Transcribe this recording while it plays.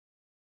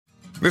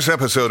This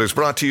episode is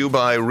brought to you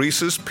by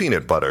Reese's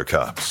Peanut Butter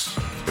Cups.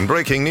 In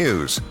breaking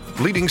news,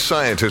 leading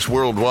scientists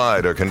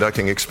worldwide are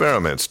conducting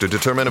experiments to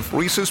determine if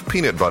Reese's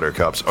Peanut Butter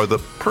Cups are the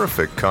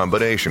perfect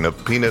combination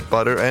of peanut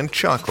butter and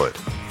chocolate.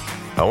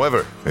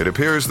 However, it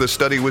appears the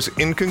study was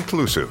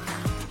inconclusive,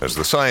 as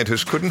the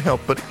scientists couldn't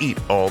help but eat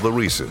all the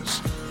Reese's.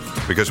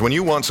 Because when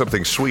you want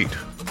something sweet,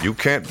 you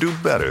can't do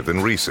better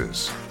than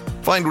Reese's.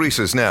 Find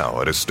Reese's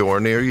now at a store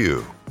near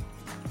you.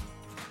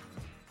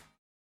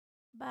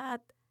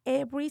 But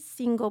every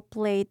single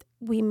plate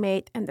we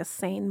made in the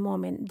same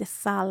moment, the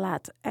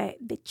salad,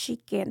 the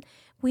chicken,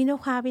 we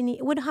don't have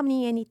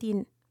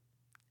anything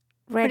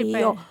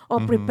ready or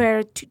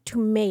prepared to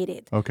make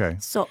it. Okay.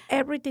 So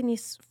everything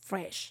is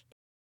fresh.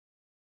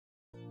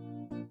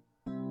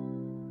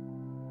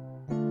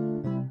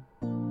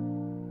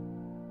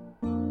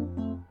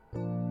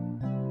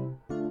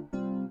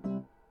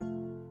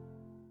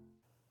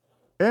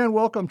 And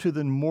welcome to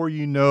The More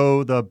You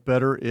Know, The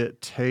Better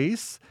It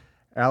Tastes.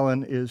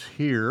 Alan is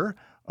here.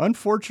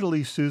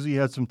 Unfortunately, Susie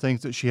had some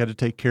things that she had to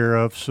take care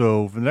of,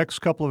 so for the next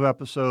couple of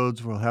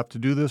episodes, we'll have to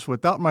do this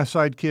without my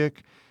sidekick,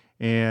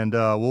 and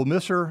we'll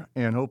miss her,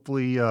 and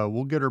hopefully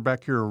we'll get her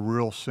back here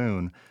real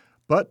soon.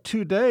 But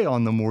today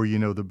on The More You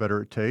Know, The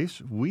Better It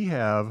Tastes, we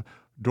have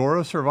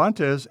Dora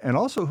Cervantes and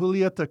also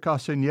Julieta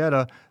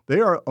Castaneda.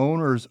 They are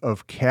owners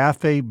of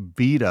Cafe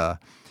Vida.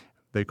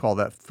 They call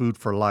that food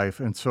for life.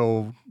 And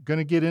so going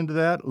to get into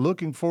that.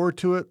 Looking forward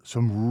to it.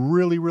 Some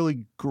really,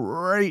 really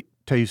great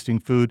tasting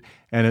food.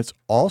 And it's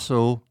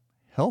also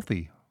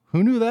healthy.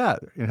 Who knew that?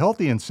 And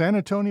healthy in San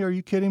Antonio. Are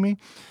you kidding me?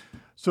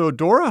 So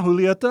Dora,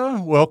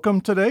 Julieta, welcome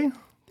today.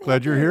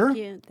 Glad you're here. Thank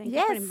you. Thank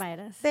you for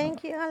inviting us.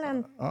 Thank you,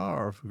 Alan.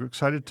 We're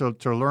excited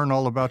to learn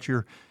all about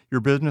your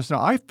business.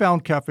 Now, I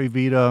found Cafe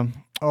Vida,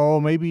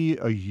 maybe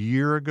a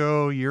year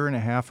and a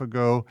half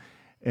ago.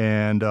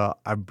 And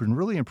I've been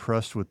really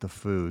impressed with the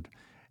food.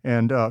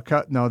 And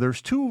now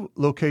there's two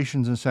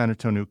locations in San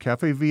Antonio.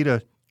 Cafe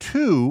Vida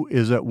 2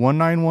 is at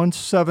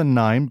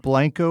 19179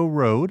 Blanco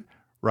Road,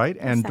 right?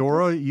 And Exactly.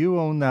 Dora, you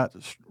own that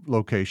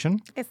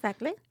location.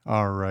 Exactly.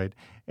 All right.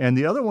 And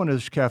the other one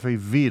is Cafe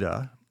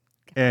Vida.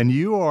 And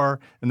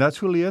that's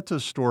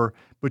Julieta's store,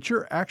 but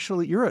you're at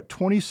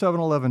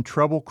 2711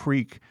 Treble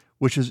Creek,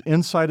 which is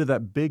inside of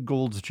that big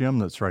Gold's Gym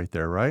that's right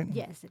there, right?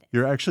 Yes, it is.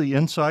 You're actually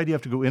inside? You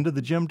have to go into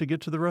the gym to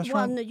get to the Well,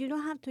 restaurant? no, you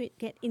don't have to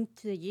get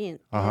into the gym.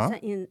 Uh-huh.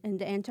 It's in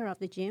the enter of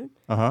the gym.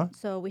 Uh-huh.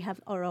 So we have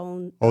our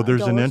own Oh,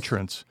 there's an doors.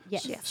 entrance.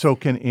 Yes. So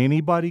can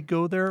anybody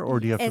go there, or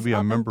do you have to It's be a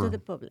open member? to the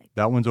public.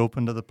 That one's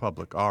open to the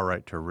public. All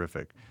right,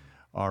 terrific.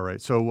 All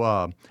right, so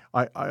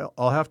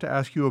I'll have to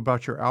ask you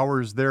about your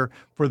hours there.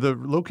 For the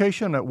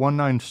location at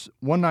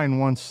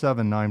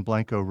 19179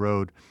 Blanco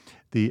Road,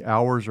 the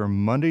hours are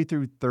Monday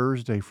through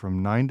Thursday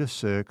from 9 to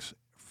 6,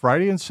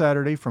 Friday and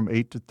Saturday from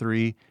 8 to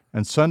 3,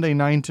 and Sunday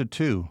 9 to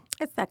 2.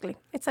 Exactly.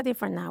 It's a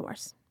different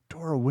hours.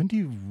 Dora, when do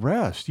you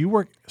rest? You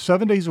work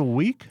 7 days a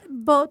week?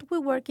 Both we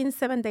work in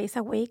 7 days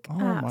a week. Oh,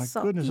 my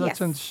goodness, that's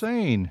yes.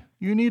 insane.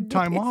 You need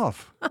time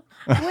off.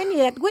 We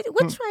need it. We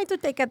try to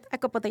take a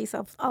couple of days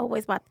off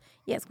always, but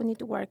yes, we need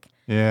to work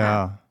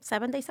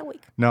 7 days a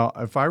week. Now,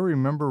 if I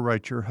remember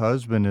right, your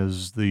husband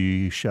is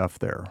the chef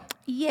there.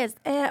 Yes,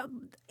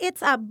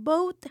 it's a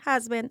both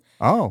husband.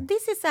 Oh.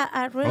 This is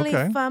a really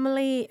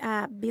family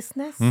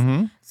business.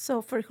 Mm-hmm.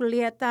 So for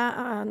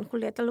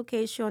Julieta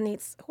location,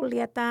 it's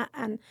Julieta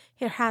and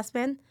her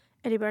husband,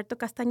 Heriberto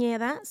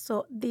Castaneda.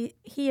 So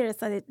here is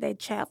the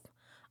chef.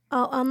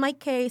 On my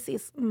case,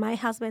 it's my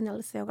husband,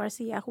 Eliseo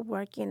Garcia, who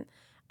working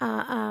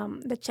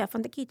the chef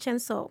in the kitchen.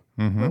 So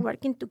we're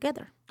working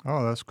together.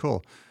 Oh, that's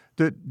cool.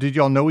 Did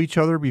y'all know each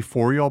other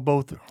before y'all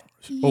both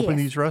opened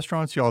these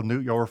restaurants? Y'all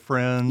were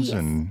friends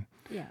and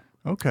Yeah.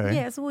 okay.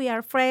 Yes, we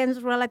are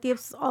friends,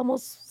 relatives,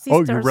 almost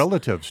sisters. Oh, you're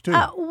relatives too.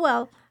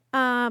 We're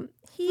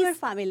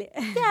family.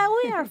 Yeah,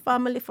 we are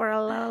family for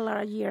a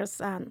lot of years.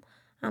 And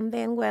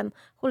then when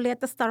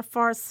Julieta started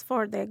first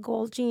for the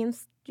Gold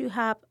Jeans, you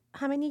have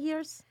how many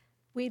years?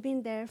 We've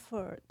been there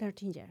for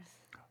 13 years.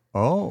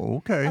 Oh,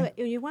 okay. Okay,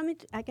 if you want me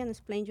to, I can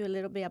explain you a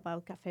little bit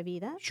about Cafe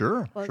Vida.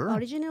 Sure, Well, sure.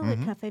 originally,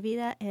 Cafe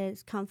Vida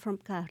come from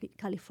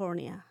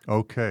California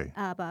Okay,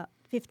 about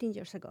 15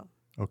 years ago.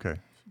 okay.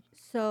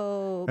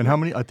 So And how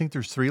many? I think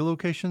there's 3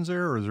 locations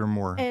there, or is there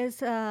more? it's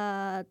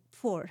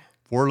 4.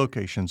 4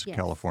 locations in Yes.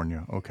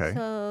 California. Okay.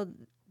 So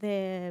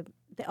the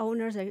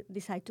owners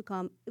decide to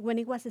come when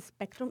it was a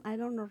Spectrum. I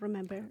don't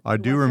remember. I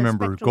It do was a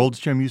remember Spectrum. Gold's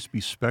Gym used to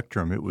be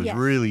Spectrum. It was Yes.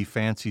 really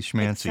fancy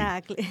schmancy.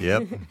 Exactly.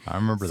 Yep, I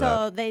remember So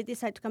that. they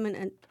decided to come in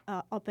and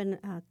open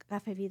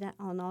Cafe Vida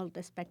on all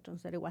the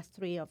spectrums. There was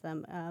 3 of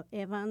them: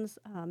 Evans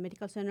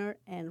Medical Center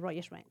and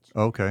Rogers Ranch.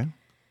 Okay.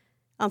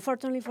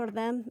 Unfortunately for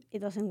them, it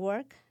doesn't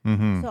work.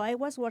 Mm-hmm. So I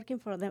was working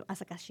for them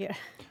as a cashier.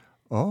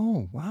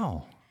 Oh,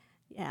 wow.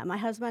 Yeah, my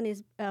husband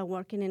is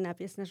working in a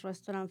business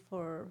restaurant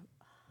for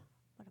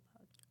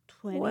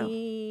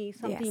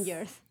 20-something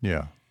years.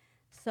 Yeah.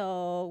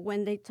 So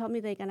when they told me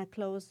they're going to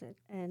close it,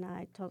 and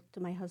I talked to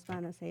my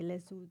husband and say,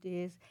 let's do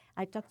this.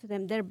 I talked to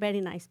them. They're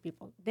very nice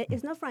people.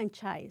 It's not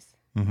franchise.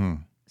 Mm-hmm.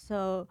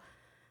 So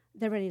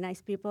they're really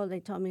nice people. They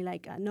told me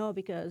like, no,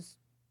 because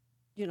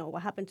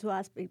what happened to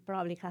us, it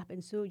probably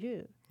happens to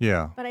you.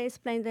 Yeah. But I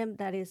explained them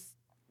that is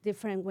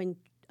different when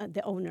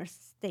the owners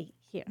stay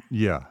here.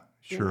 Yeah.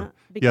 Sure.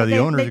 Because the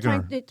owners are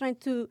going they're trying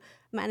to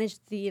manage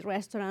the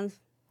restaurants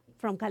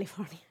from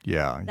California.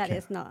 Yeah. That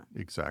is not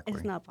exactly.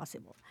 It's not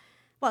possible.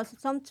 Well,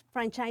 some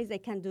franchise they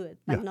can do it,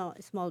 but not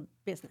a small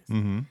business.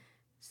 Mm-hmm.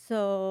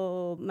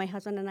 So my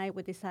husband and I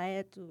we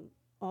decided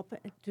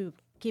to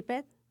keep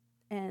it,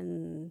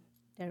 and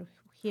they're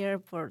here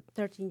for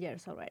 13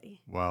 years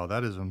already. Wow,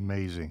 that is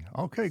amazing.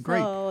 Okay,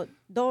 great. So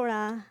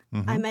Dora,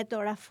 I met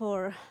Dora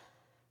for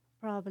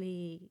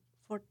probably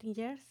 14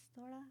 years.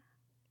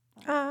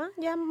 Dora,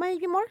 yeah,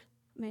 maybe more.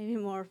 maybe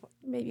more.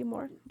 Maybe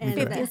more. And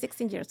 15,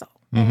 16 years old.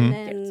 And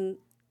then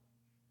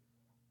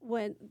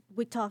when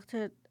we talked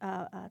to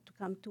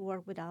come to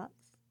work with us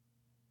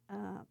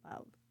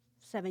about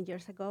 7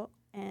 years ago,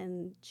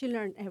 and she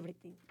learned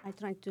everything. I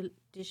tried to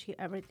teach her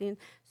everything.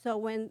 So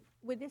when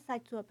we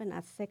decided to open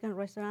a second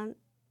restaurant,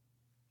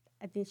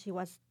 I think she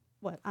was,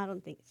 I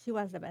don't think, she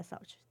was the best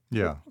option.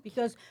 Yeah.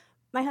 Because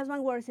my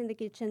husband works in the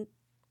kitchen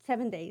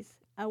 7 days.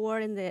 I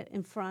work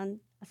in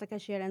front as a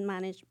cashier and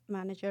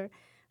manager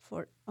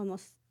for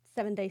almost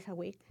 7 days a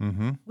week.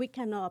 Mm-hmm. We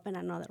cannot open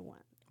another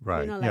one.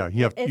 Right. Like,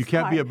 you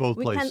can't hard. be at both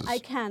places. I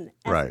can.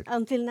 Right.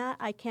 Until now,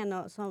 I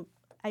cannot. So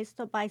I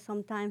stop by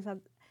sometimes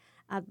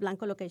at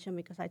Blanco location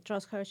because I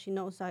trust her. She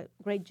knows a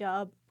great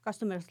job.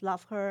 Customers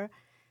love her.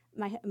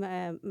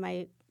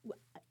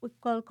 We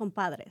call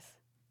compadres.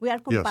 We are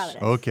compadres.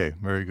 Yes. Okay.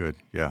 Very good.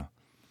 Yeah.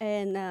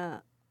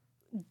 And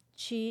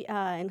she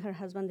and her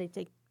husband, they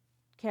take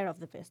care of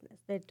the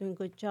business. They're doing a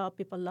good job.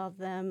 People love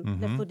them.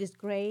 Mm-hmm. The food is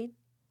great.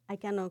 I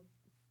cannot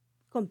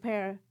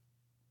compare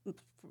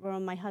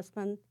from my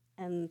husband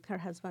and her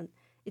husband.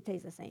 It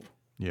tastes the same.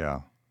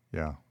 Yeah.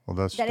 Yeah. Well,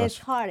 that's is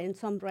hard in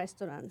some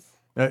restaurants.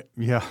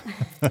 Yeah.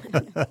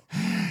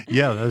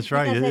 Yeah, that's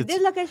right. Because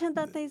this location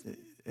don't taste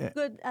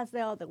good as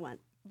the other one.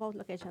 Both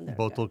locations are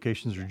both good.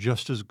 locations are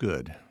just as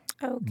good.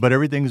 Okay. But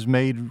everything's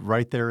made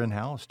right there in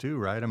house too,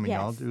 right? I mean,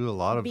 Yes. I'll do a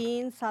lot of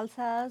beans,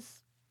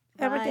 salsas,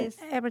 rice,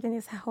 Everything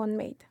is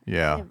homemade.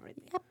 Yeah.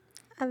 everything.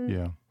 And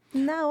Yeah.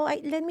 now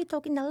let me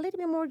talk in a little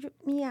bit more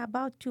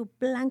about your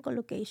Blanco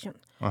location.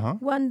 Uh-huh.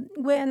 When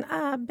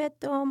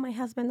Beto, my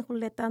husband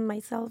Julieta, and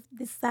myself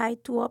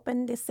decide to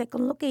open the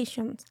second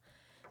location,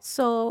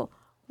 so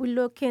we're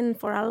looking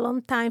for a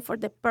long time for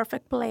the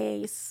perfect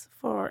place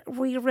for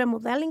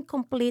remodeling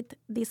complete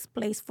this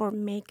place for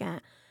make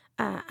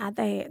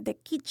the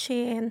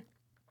kitchen,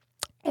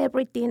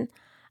 everything,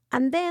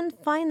 and then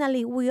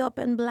finally we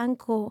open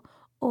Blanco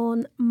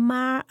on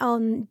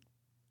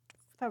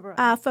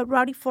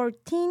February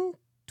 14,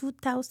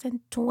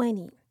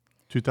 2020.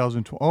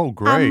 2012. Oh,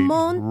 great.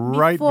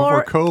 Right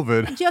before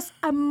COVID. Just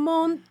a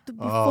month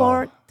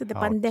before the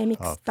pandemic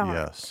tough. started.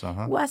 Yes.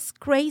 Uh-huh. Was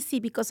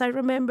crazy because I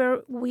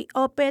remember we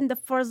opened the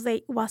first day.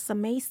 It was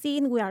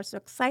amazing. We are so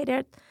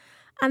excited.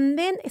 And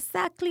then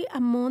exactly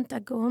a month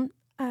ago,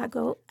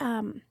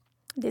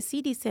 the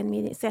city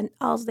sent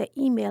us the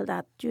email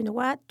that, you know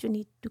what, you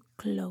need to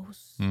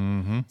close.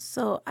 Mm-hmm.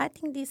 So I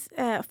think this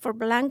for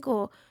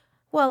Blanco,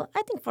 well,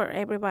 I think for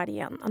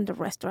everybody on the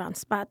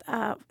restaurants, but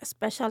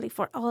especially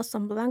for us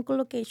on Blanco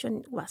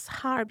location, it was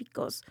hard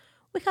because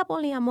we have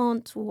only a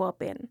month to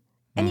open.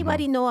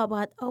 Anybody know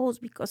about us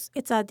because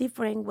it's a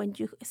different when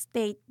you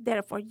stay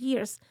there for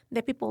years,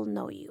 the people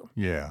know you.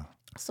 Yeah.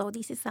 So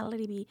this is a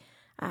little bit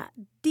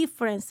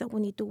different, so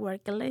we need to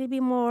work a little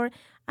bit more.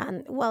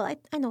 And, well,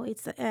 I know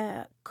it's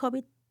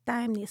COVID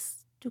time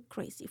is too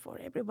crazy for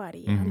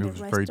everybody. And It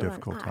was a very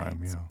difficult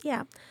time, yeah.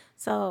 Yeah.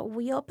 So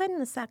we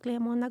opened exactly a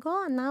month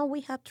ago, and now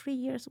we have 3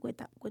 years with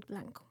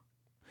Blanco.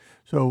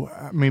 So,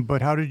 I mean,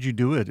 but how did you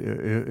do it?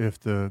 If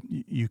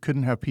you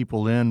couldn't have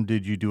people in,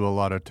 did you do a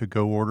lot of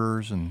to-go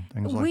orders and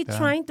things like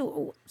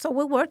that?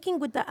 We're working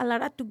with a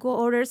lot of to-go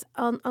orders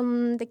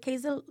on the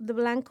case of the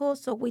Blanco.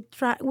 So we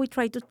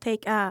try to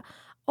take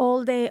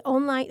all the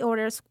online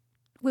orders.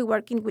 We're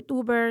working with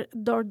Uber,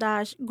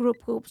 DoorDash,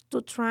 group hoops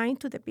to try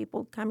to the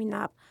people coming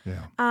up.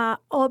 Yeah.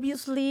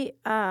 Obviously,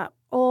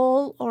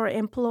 all our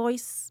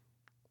employees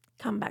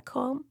come back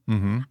home.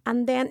 Mm-hmm.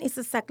 And then it's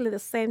exactly the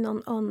same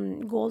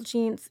on Gold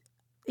Jeans.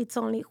 It's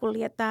only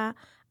Julieta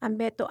and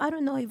Beto. I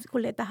don't know if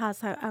Julieta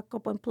has a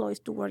couple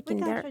employees to work in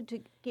there. We try to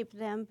keep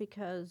them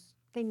because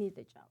they need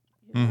the job.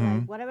 You know,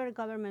 like whatever the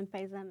government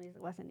pays them, it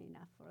wasn't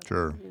enough for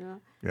Sure. them. You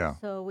know? Yeah.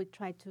 So we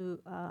try to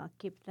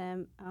keep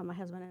them. My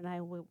husband and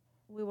I,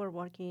 we were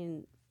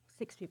working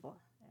 6 people.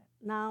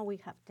 Now we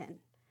have 10.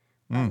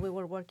 But we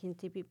were working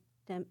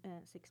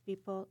 6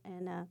 people,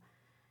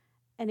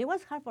 and it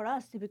was hard for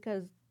us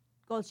because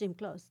Gold Gym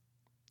closed.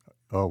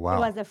 Oh, wow. It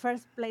was the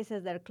first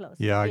places that closed.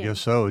 Yeah, I Gym.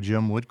 guess so.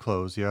 Gym would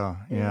close. Yeah.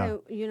 Yeah.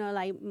 You know,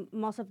 like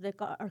most of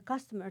our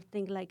customers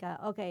think like,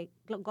 okay,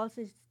 Gold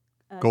is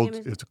Gold.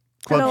 Gym is It's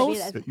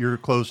closed. closed. You're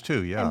closed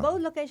too. Yeah. in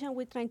both locations,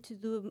 we're trying to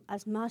do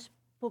as much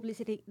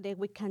publicity that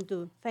we can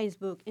do.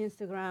 Facebook,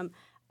 Instagram,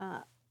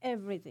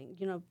 everything.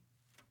 You know,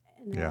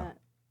 and, Yeah.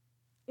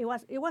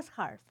 it was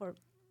hard for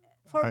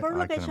For I both can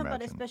location, but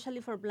imagine.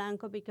 especially for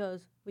Blanco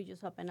because we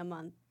just opened a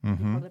month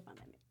Mm-hmm. before the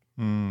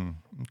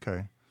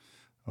pandemic.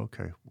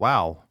 Okay.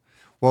 Wow.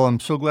 Well, I'm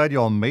so glad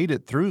y'all made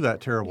it through that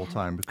terrible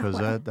time because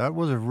that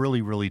was a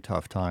really, really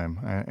tough time.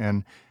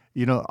 And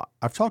you know,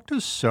 I've talked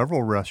to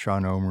several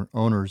restaurant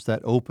owners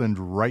that opened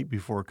right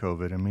before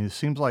COVID. I mean, it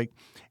seems like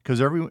because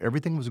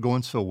everything was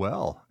going so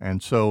well,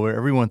 and so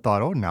everyone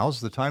thought, oh,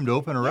 now's the time to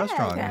open a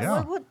restaurant. Yes.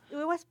 Yeah.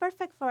 It was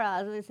perfect for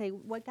us. We say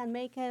we can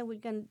make it. We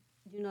can,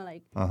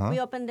 like we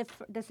opened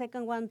the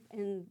second one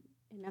in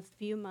a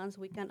few months.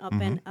 We can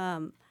open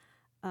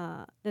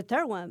the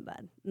third one,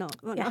 but no,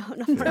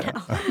 not for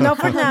now. Not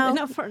for now.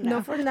 Not for now.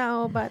 Not for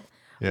now. But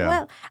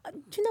well,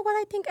 do you know what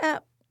I think?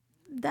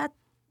 That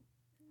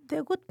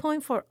the good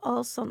point for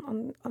us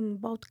on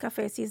both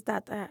cafes is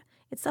that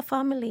it's a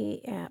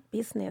family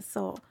business.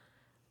 So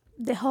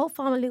the whole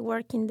family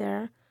working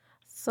there.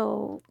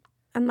 So,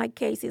 in my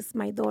case, it's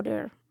my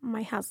daughter,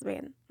 my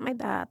husband, my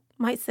dad,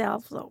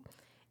 myself. So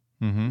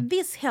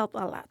this helped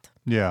a lot.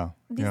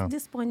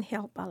 This point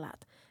helped a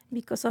lot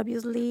because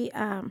obviously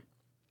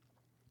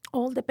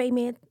all the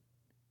payment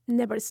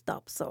never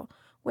stops. So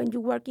when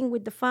you're working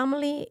with the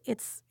family,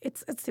 it's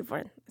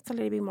different. It's a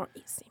little bit more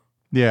easy.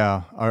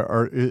 Yeah.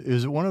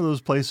 Is it one of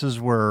those places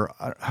where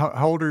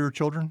how old are your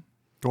children,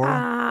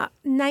 Dora?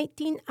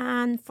 19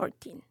 and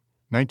 14.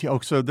 19. Oh,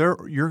 so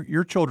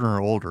your children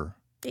are older.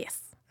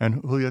 Yes.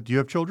 And Julieta, do you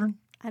have children?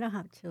 I don't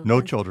have children.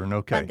 No children.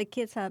 Okay. But the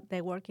kids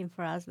they're working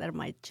for us. They're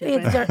my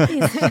children.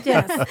 It's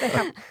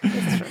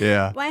true.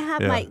 Yeah. I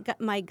have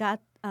my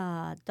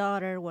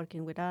daughter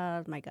working with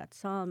us, my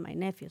godson, my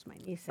nephews, my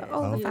nieces.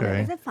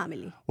 Okay. It's a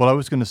family. Well, I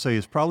was going to say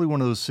it's probably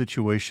one of those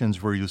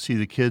situations where you'll see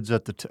the kids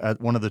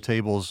at one of the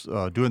tables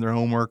doing their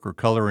homework or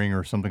coloring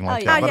or something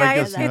like that. But I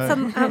guess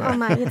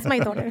it's my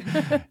daughter.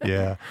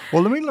 Yeah.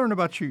 Well, let me learn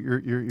about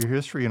your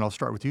history, and I'll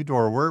start with you,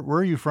 Dora. Where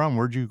are you from?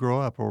 Where did you grow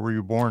up, or were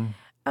you born?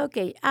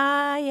 Okay,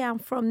 I am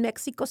from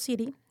Mexico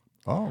City.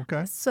 Oh,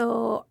 okay.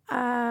 So,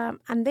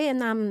 and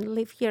then I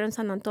live here in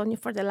San Antonio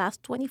for the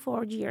last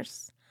 24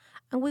 years.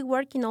 And we're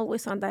working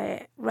always on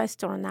the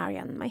restaurant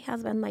area, my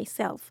husband,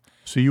 myself.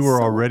 So you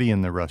were already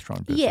in the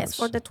restaurant business? Yes,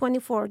 for the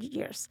 24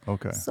 years.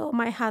 Okay. So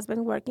my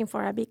husband working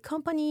for a big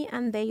company,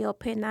 and they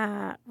open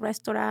a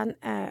restaurant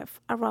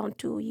around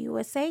to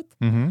USA.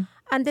 Mm-hmm.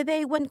 And the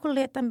day when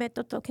Julieta and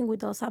Beto talking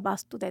with us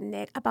about to the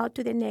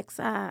next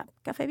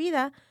Cafe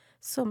Vida,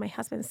 so my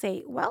husband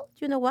say, well,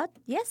 you know what?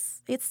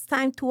 Yes, it's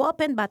time to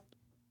open, but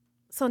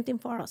something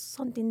for us,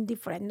 something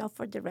different, not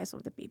for the rest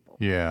of the people.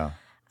 Yeah.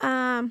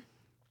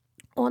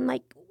 On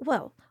my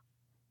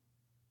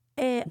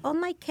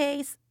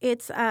case,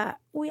 it's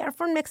we are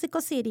from Mexico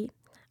City,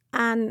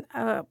 and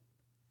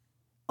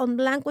on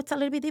Blanco it's a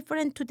little bit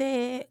different to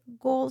the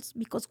goals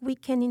because we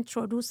can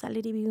introduce a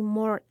little bit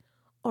more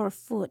our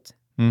food.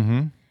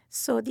 Mm-hmm.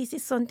 So this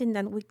is something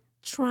that we're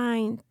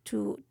trying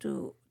to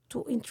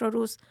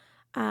introduce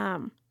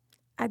a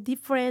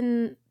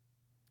different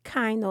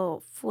kind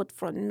of food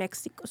from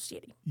Mexico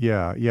City.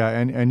 Yeah,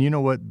 and you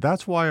know what?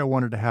 That's why I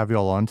wanted to have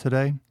y'all on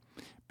today,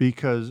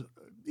 because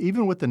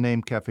even with the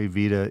name Cafe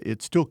Vida,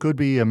 it still could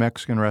be a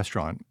Mexican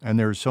restaurant. And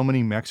there's so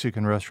many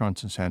Mexican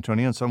restaurants in San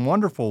Antonio and some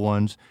wonderful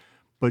ones,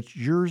 but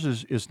yours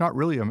is not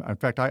really. In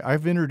fact,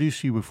 I've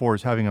introduced you before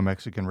as having a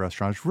Mexican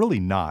restaurant. It's really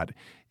not.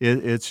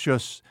 It's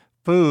just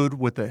food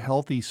with a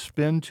healthy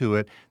spin to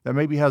it that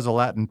maybe has a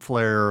Latin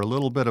flair, a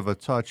little bit of a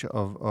touch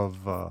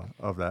of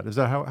that. Is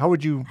that how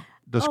would you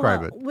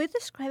describe it? We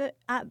describe it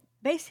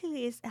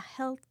basically it's a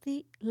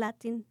healthy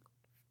Latin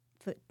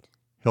food.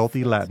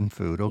 Healthy Latin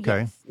food, okay.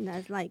 Yes,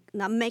 that's like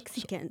not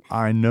Mexican.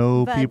 I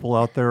know people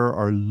out there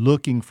are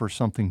looking for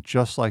something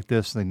just like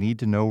this. They need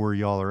to know where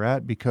y'all are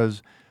at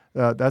because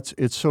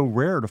it's so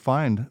rare to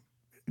find.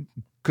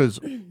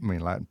 Because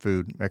Latin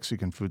food,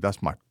 Mexican food,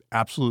 that's my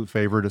absolute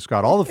favorite. It's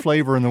got all the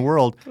flavor in the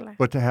world,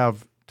 but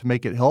to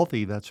make it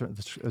healthy, that's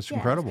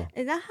incredible.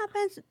 And that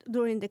happens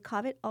during the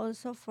COVID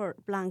also for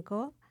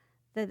Blanco,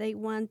 that they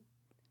want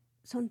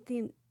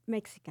something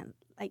Mexican.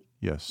 Like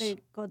they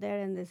go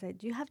there and they say,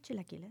 "Do you have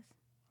chilaquiles?"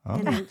 Oh.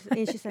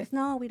 And she says,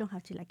 "No, we don't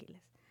have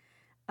chilaquiles."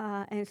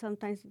 And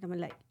sometimes I'm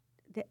like,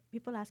 the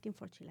people asking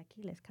for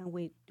chilaquiles, can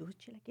we do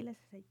chilaquiles? I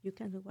say, you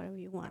can do whatever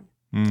you want.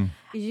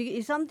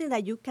 It's something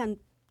that you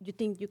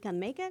think you can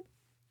make it,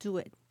 do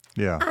it.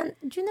 Yeah. And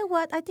you know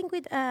what? I think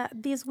with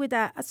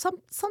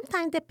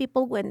sometimes the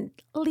people when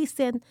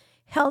listen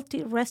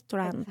healthy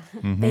restaurant,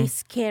 they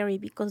scary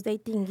because they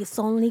think it's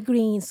only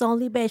greens,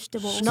 only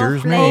vegetables, no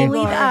flavor,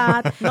 only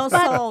that, no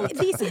salt.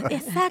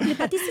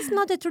 But this is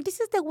not the truth. This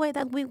is the way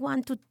that we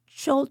want to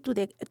show to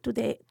the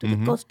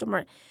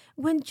customer.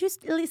 When you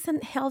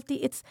listen healthy,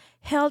 it's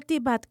healthy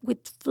but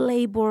with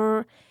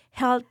flavor,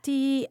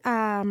 healthy.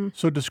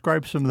 So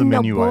describe some of the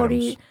menu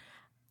items.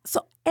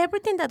 So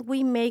everything that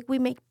we make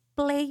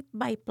plate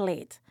by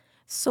plate.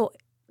 So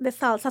the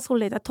salsa, as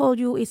Julieta told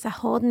you, is a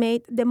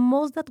homemade. The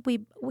most that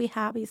we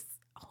have is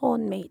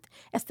homemade,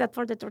 except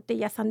for the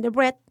tortillas and the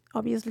bread,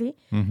 obviously.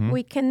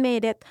 We can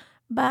make it.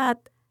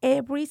 But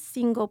every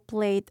single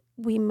plate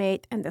we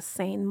made in the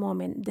same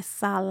moment. The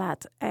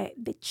salad,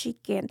 the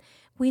chicken.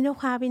 we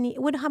don't have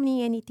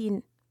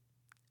anything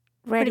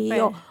ready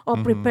Prepared. or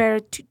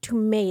prepared to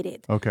make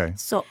it. Okay.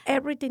 So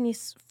everything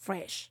is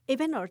fresh.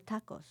 Even our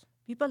tacos.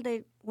 People,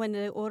 when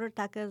they order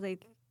tacos,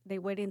 they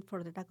waiting for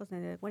the tacos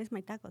and they're, what is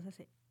my tacos? I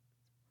say,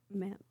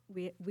 man,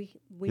 we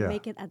Yeah.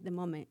 make it at the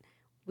moment.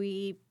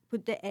 We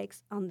put the eggs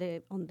on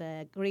the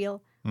grill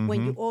when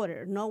you order.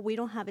 No, we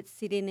don't have it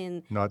sitting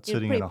in Not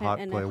sitting in a hot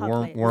plate,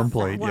 warm No,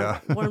 plate, yeah.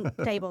 warm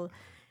table,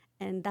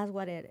 and that's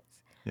what it is.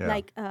 Yeah.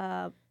 Like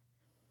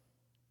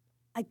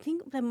I think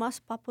the most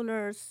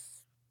popular.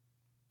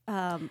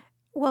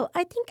 Well,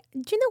 I think,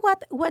 you know what?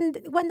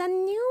 When a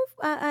new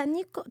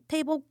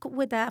table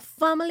with a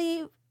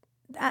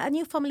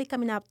new family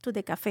coming up to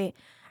the cafe,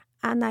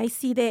 and I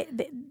see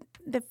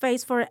the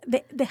face for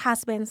the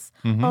husbands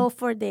or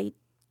for the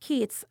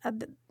kids,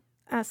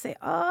 I say,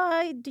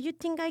 "Oh, do you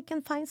think I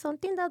can find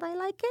something that I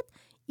like it?"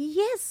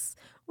 Yes,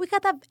 we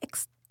had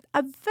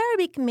a very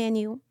big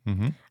menu.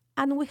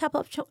 And we have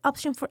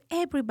option for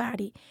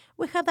everybody.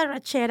 We have the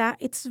arrachera.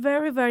 It's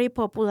very, very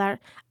popular.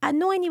 I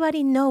know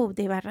anybody know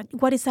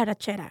what is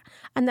arrachera.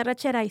 And the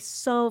arrachera is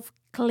soft,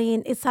 clean.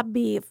 It's a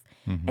beef.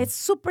 It's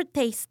super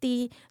tasty.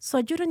 So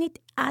you don't need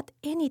to add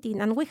anything.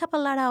 And we have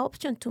a lot of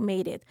options to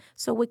make it.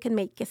 So we can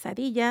make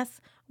quesadillas.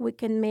 We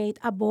can make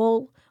a bowl.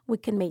 We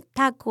can make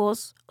tacos.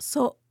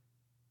 So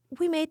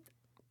we made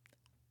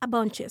a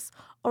bunches.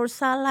 Our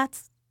salads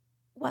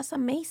was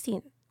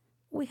amazing.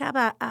 We have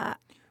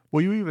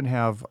Well, you even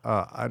have,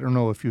 I don't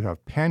know if you have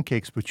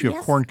pancakes, but you have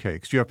Yes. corn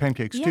cakes. You have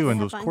pancakes too, Yes. and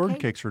We those have corn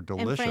pancake cakes are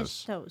delicious. And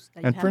French toast.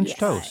 that you And have French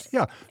here. toast.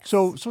 Yeah. So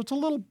it's a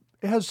little,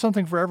 it has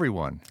something for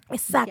everyone.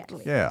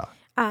 exactly. Yeah.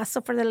 So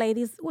for the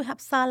ladies, we have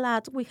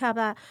salad. We have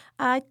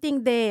I think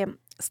the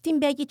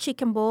steamed veggie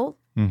chicken bowl.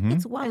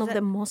 It's one Is of it-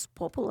 the most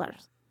popular.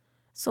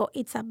 So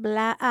it's a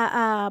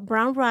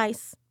brown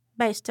rice,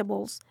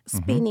 vegetables,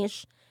 spinach,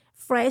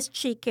 fresh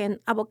chicken,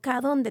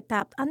 avocado on the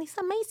top, and it's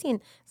amazing.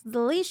 It's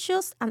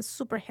delicious and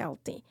super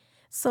healthy.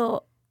 So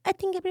I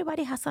think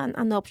everybody has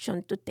an option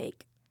to take.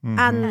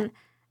 And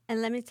And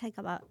let me talk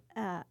about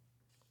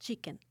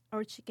chicken.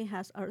 Our chicken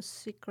has our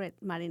secret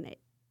marinade.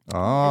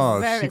 Oh,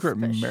 It's very secret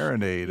special.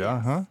 marinade. Yes.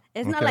 Uh-huh.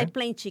 It's not Okay. like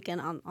plain chicken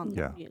on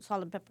Yeah.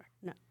 salt and pepper.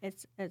 No, it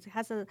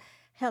has a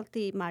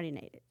healthy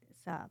marinade.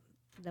 It's,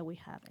 that we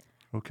have it.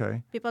 Okay.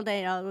 People, they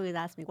always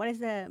ask me, what is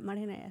the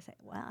marinade? I say,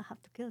 well, I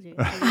have to kill you.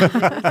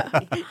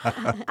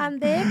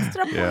 and the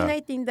extra point Yeah. I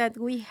think that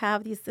we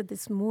have is the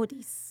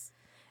smoothies.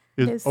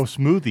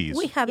 Smoothies.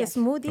 We have Yes. the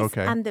smoothies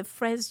Okay. and the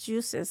fresh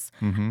juices.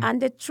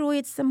 And the truth,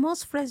 it's the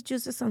most fresh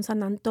juices on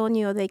San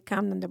Antonio. They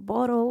come in the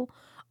bottle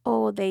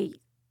or they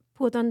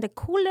put on the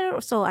cooler.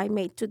 So I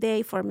made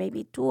today for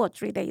maybe 2 or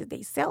 3 days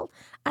they sell.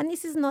 And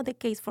this is not the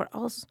case for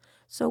us.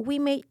 So we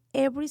make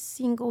every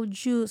single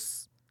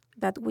juice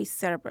that we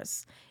serve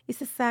us.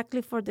 It's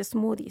exactly for the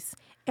smoothies.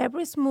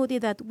 Every smoothie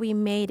that we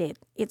made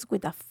it's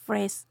with a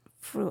fresh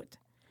fruit.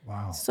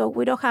 Wow. So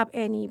we don't have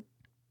any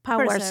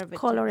powers,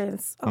 Preservatives.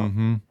 colorants,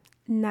 or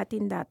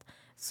nothing that.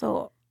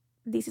 So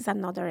this is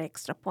another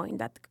extra point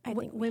that I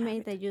think we have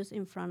made it. the juice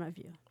in front of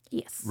you,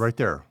 Yes. Right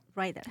there.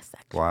 right there.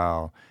 Exactly.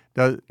 Wow.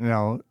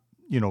 Now,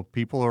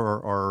 people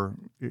are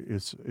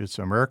it's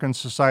American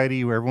society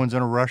where everyone's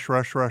in a rush.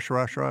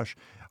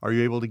 Are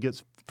you able to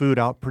get food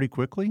out pretty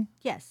quickly?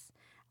 Yes.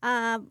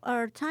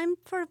 Our time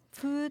for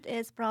food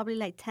is probably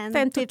like 10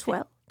 10 to 15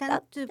 12.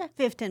 10 to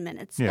 15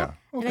 minutes. Yeah.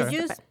 And Okay. a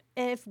juice,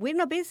 if we're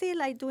not busy,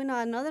 like doing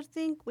another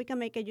thing, we can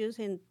make a juice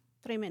in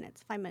 3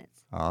 minutes, 5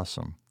 minutes.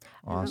 Awesome.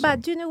 Awesome.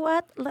 But you know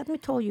what? Let me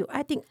tell you,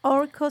 I think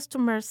our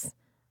customers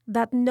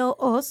that know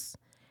us,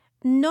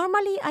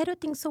 normally I don't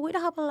think so. We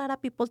don't have a lot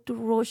of people to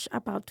rush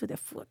about to the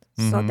food.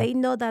 So they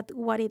know that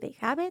what they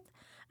have it,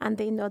 and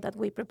they know that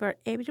we prepare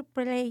every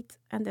plate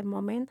at the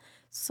moment.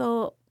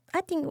 So I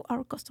think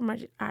our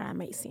customers are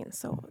amazing.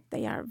 So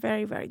they are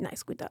very, very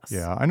nice with us.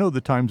 Yeah, I know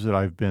the times that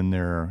I've been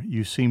there,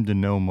 you seem to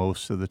know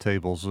most of the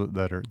tables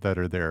that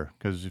are there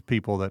because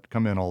people that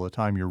come in all the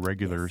time, you're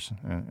regulars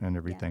and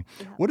everything.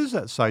 What is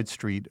that side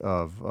street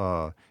of?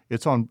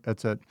 It's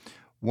at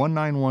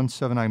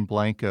 19179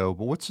 Blanco,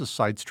 but what's the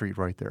side street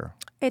right there?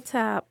 It's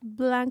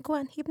Blanco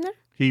and Hibner.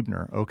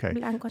 Hebner, okay.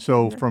 Blanco and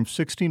So Hebner. from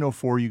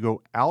 1604, you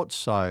go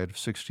outside of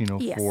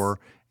 1604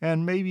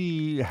 and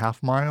maybe a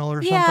half mile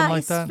or something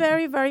like that? Yeah, it's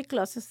very, very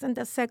close. It's in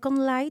the second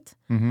light.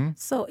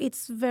 So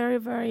it's very,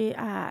 very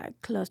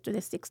close to the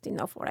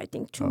 1604. I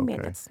think 2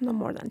 minutes, no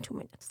more than 2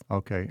 minutes.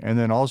 Okay. And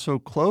then also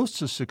close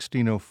to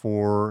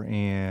 1604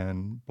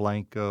 and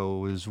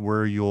Blanco is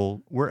where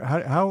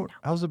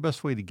how's the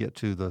best way to get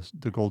to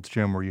the Gold's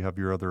Gym where you have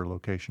your other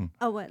location?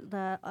 Oh, well,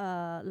 the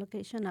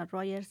location at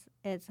Rogers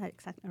is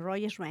exactly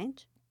Rogers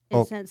Ranch.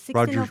 Oh, It's at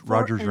 1604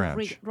 Rogers and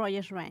Ranch.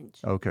 Rogers Ranch.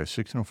 Okay,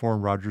 1604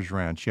 and Rogers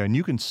Ranch. Yeah, and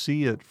you can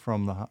see it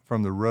from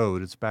the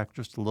road. It's back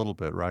just a little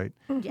bit, right?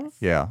 Yes.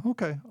 Yeah.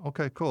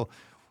 Okay, cool.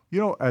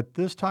 At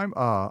this time,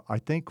 I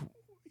think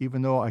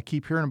even though I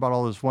keep hearing about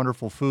all this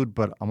wonderful food,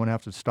 but I'm going to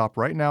have to stop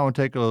right now and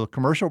take a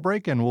commercial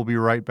break, and we'll be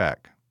right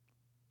back.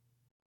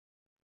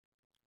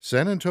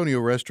 San Antonio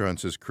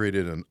Restaurants has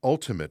created an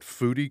ultimate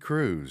foodie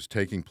cruise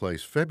taking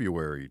place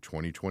February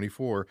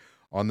 2024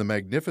 on the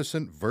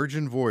magnificent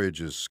Virgin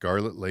Voyages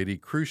Scarlet Lady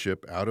cruise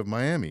ship out of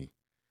Miami.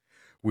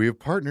 We have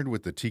partnered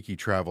with the Tiki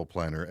Travel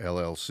Planner,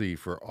 LLC,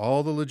 for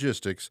all the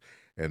logistics,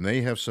 and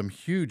they have some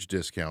huge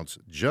discounts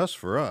just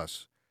for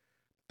us.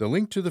 The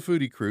link to the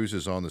foodie cruise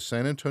is on the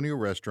San Antonio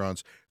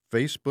Restaurant's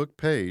Facebook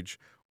page,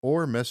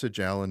 or message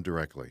Alan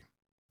directly.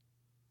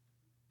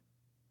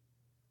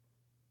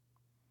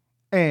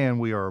 And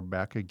we are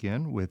back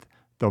again with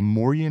The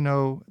More You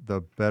Know,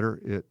 the Better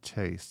It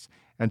Tastes.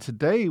 And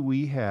today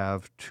we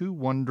have two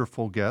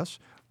wonderful guests.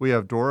 We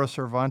have Dora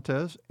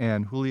Cervantes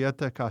and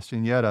Julieta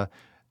Castaneda.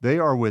 They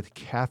are with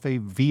Cafe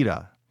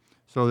Vida.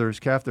 So there's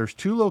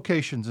two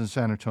locations in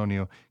San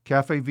Antonio.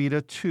 Cafe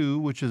Vida 2,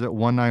 which is at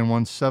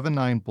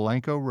 19179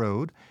 Blanco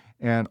Road.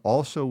 And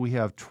also we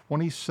have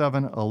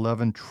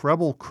 2711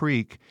 Treble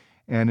Creek,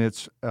 and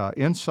it's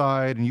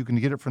inside, and you can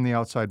get it from the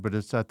outside, but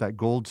it's at that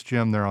Gold's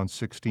Gym there on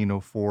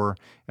 1604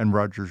 and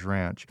Rogers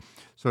Ranch.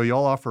 So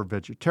y'all offer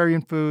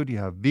vegetarian food, you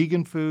have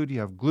vegan food, you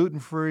have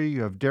gluten-free,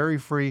 you have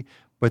dairy-free,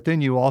 but then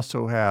you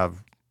also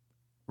have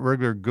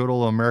regular good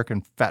old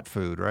American fat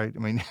food, right? I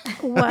mean,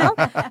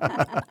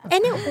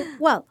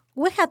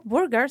 we had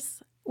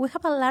burgers. We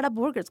have a lot of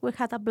burgers. We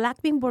had a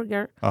black bean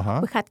burger. We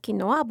had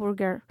quinoa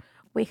burger.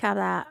 We have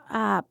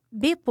a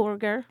beef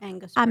burger,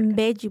 Angus and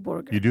burger. veggie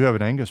burger. you do have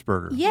an Angus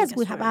burger. Yes, Angus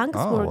we have burger.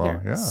 Angus Oh, burger.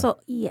 well, yeah. So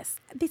yes,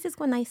 this is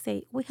when I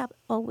say we have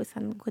always a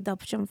good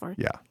option for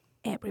Yeah,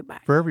 everybody.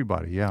 for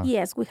everybody, yeah.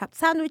 Yes, we have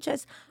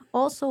sandwiches.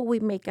 Also,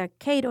 we make a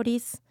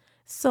caterers.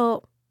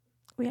 So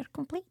we are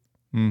complete.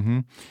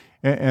 Mm-hmm.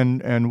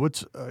 And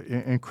what's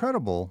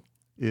incredible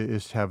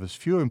is to have as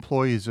few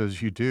employees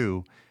as you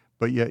do,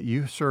 but yet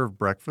you serve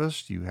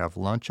breakfast, you have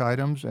lunch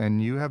items,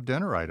 and you have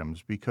dinner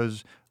items,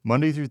 because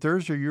Monday through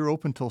Thursday you're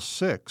open till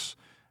 6.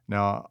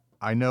 Now,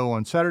 I know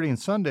on Saturday and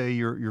Sunday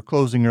you're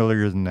closing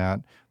earlier than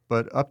that,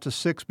 but up to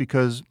 6,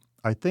 because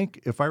I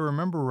think, if I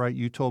remember right,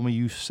 you told me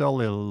you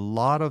sell a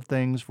lot of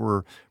things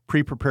for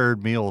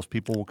pre-prepared meals.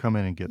 People will come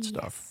in and get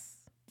stuff.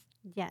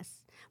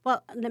 Yes.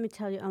 Well, let me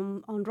tell you,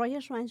 on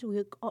Rogers Ranch,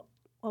 we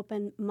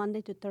open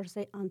Monday to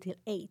Thursday until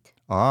 8.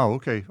 Oh,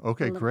 okay.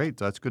 Okay, Little great.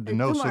 That's good to bit.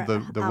 know. 2 So more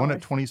the one at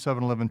hours.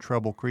 2711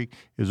 Treble Creek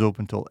is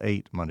open till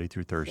 8 Monday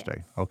through Thursday.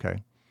 Yes.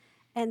 Okay.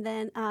 And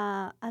then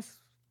as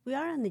we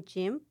are in the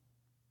gym,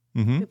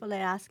 Mm-hmm. people are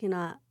asking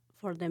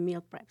for the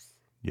meal preps.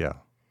 Yeah.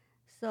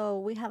 So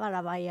we have a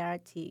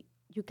variety.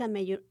 You can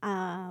make your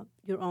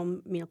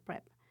own meal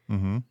prep.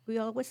 Mm-hmm. We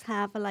always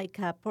have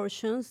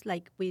portions,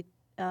 like we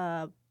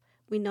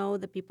know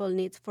the people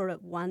needs for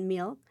one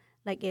meal.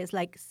 Like it's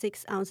like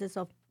 6 ounces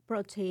of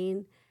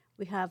protein.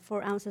 We have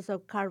 4 ounces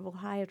of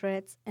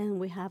carbohydrates, and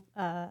we have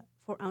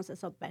 4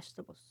 ounces of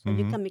vegetables. So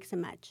you can mix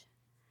and match.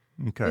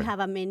 Okay. We have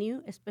a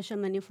menu, a special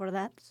menu for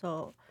that.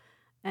 So,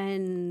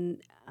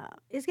 and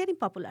it's getting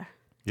popular.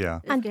 Yeah.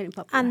 It's getting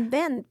popular.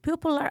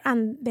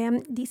 And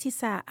then this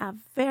is a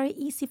very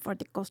easy for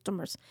the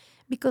customers,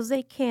 because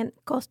they can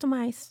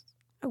customize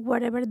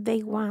whatever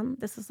they want.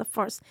 This is the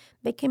first.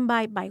 They can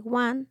buy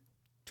 1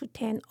 to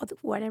 10 of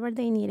whatever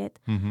they needed.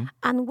 Mm-hmm.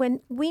 And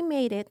when we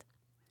made it,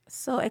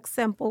 so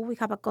example, we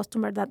have a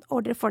customer that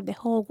ordered for the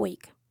whole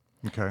week.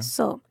 Okay.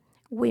 So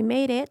we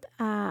made it,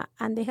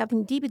 and they have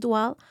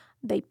individual.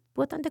 They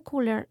put on the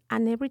cooler,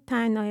 and every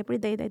time or every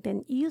day they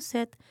then use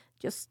it,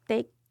 just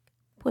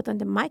put on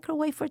the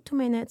microwave for 2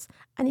 minutes,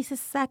 and it's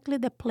exactly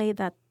the plate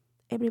that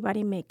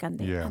everybody make on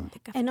the, Yeah. on the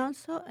cafe. And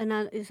also,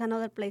 it's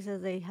another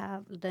places they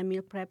have the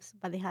meal preps,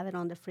 but they have it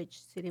on the fridge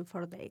sitting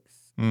for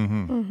days.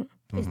 Mm-hmm.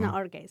 It's not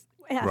our case.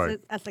 Right.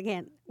 As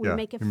again, we Yeah.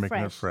 make it You're fresh.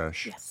 making it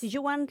fresh. Yes. If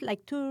you want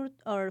like 2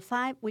 or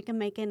 5, we can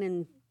make it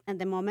in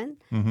the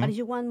moment. Mm-hmm. But if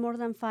you want more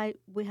than 5,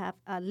 we have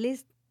at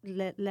least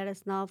let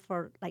us know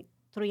for like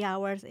 3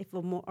 hours, if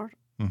more.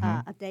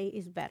 A day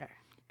is better.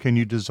 Can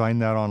you design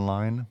that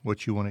online,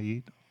 what you want to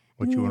eat,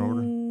 what you want to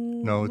order?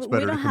 No, it's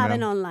better We to don't come have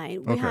in? it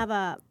online. We Okay. have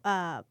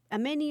a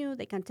menu.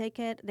 They can take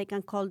it. They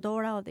can call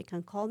Dora, or they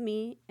can call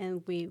me,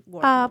 and we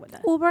work with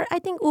that. Uber, I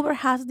think Uber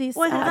has this.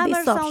 Well, these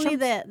there's only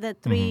options. the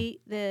 3,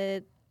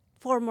 the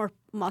 4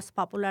 most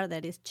popular.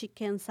 That is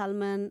chicken,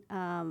 salmon,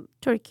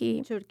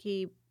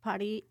 turkey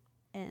patty,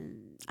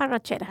 and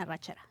arrachera.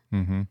 arrachera.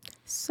 Mm-hmm.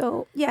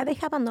 So yeah, they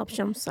have an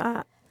options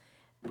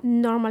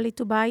normally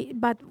to buy,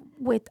 but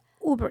with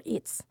Uber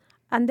Eats.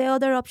 And the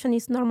other option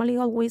is normally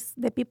always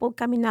the people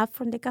coming up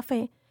from the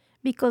cafe,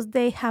 because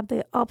they have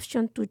the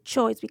option to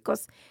choose,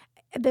 because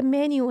the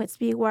menu is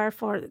bigger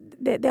for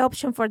the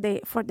option for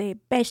the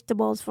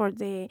vegetables, for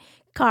the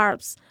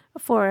carbs,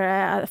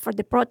 for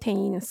the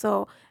protein.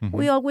 So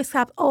we always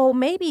have,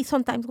 maybe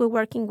sometimes we're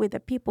working with the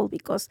people,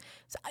 because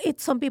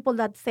it's some people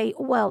that say,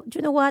 well,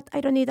 you know what,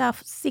 I don't need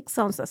 6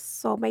 ounces,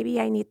 so maybe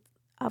I need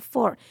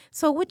 4.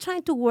 So we're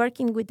trying to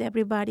working with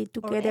everybody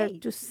together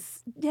 8.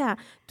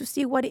 to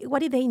see what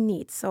do they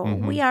need. So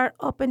we are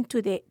open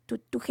to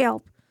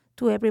help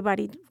to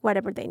everybody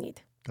whatever they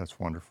need. That's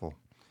wonderful.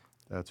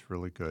 That's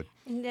really good.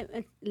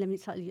 And let me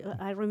tell you,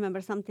 I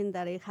remember something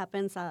that it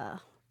happens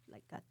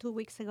 2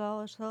 weeks ago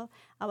or so.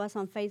 I was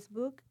on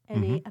Facebook,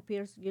 and it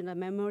appears,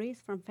 memories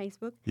from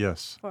Facebook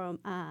Yes. from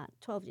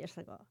 12 years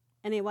ago.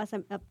 and it was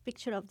a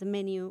picture of the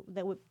menu,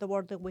 the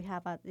board that we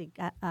have at the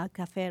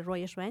Cafe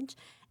Royers Ranch,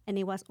 and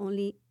it was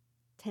only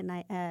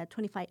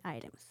 25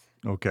 items.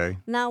 Okay.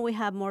 Now we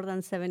have more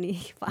than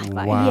 75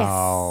 items.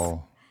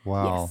 Wow.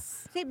 Wow.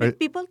 Yes. See, but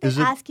people keep Is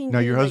it, asking now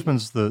me, your like,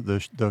 husband's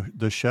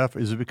the chef.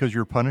 Is it because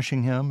you're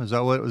punishing him? Is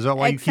that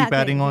why you keep Exactly.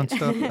 adding on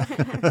stuff?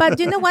 But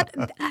you know what?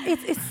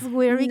 It's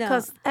weird No.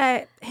 because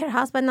her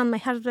husband and my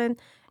husband,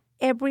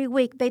 every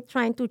week they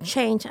trying to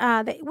change.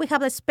 We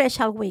have a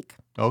special week.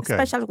 Okay.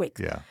 Special week.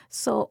 Yeah.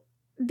 So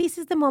this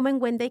is the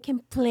moment when they can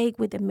play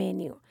with the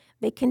menu.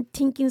 They can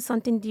think in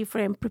something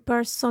different,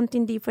 prepare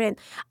something different.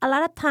 A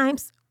lot of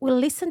times we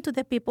listen to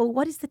the people.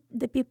 What is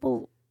the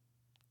people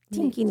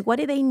thinking? What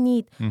do they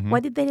need?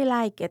 What did they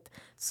like it?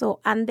 So,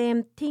 and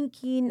then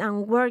thinking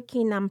and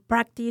working and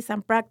practice.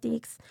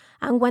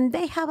 And when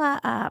they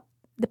have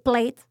the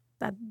plate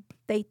that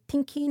they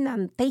thinking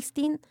and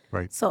tasting,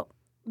 Right. so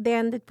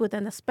then they put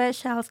in the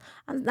specials.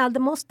 And now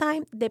the most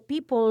time, the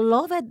people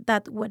love it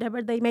that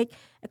whatever they make.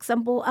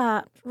 Example,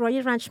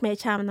 Royal Ranch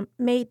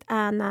made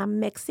a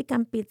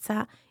Mexican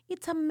pizza.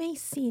 It's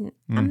amazing,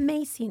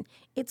 amazing.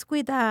 It's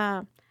with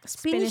a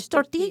spinach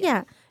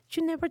tortilla.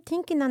 You never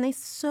thinking, and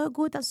it's so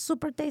good and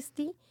super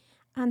tasty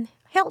and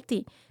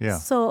healthy. Yeah.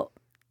 So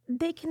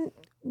they can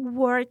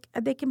work,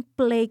 they can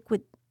play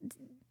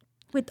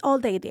with all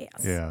the ideas.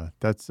 Yeah,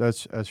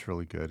 that's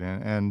really good.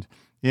 And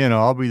you know,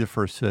 I'll be the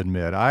first to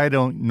admit I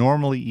don't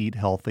normally eat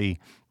healthy,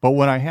 but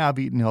when I have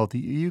eaten healthy,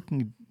 you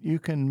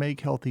can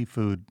make healthy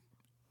food.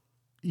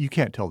 You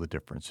can't tell the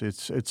difference.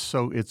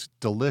 It's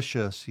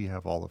delicious. You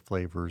have all the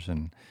flavors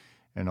and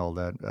all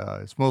that.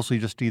 It's mostly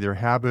just either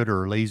habit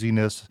or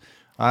laziness.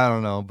 I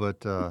don't know,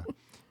 but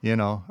you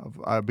know,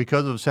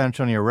 because of San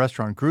Antonio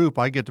Restaurant Group,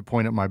 I get to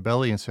point at my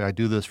belly and say I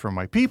do this for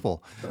my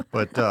people.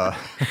 But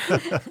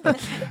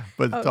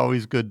but it's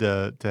always good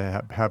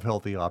to have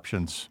healthy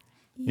options.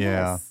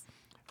 Yes.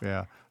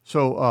 Yeah.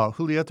 So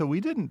Julieta, we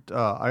didn't.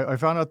 I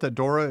found out that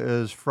Dora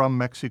is from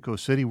Mexico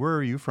City. Where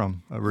are you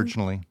from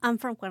originally? I'm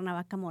from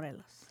Cuernavaca,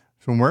 Morelos.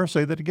 From where?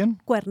 Say that again.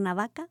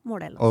 Cuernavaca,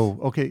 Morelos. Oh,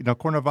 okay. Now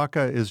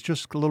Cuernavaca is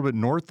just a little bit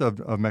north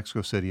of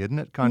Mexico City, isn't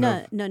it? Kind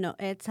of. No.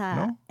 It's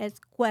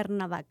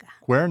Cuernavaca.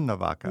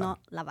 Cuernavaca. No,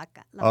 La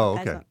Vaca. La Oh,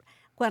 Vaca is okay. not.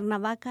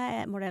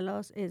 Cuernavaca,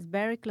 Morelos is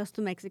very close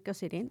to Mexico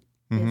City.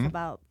 It's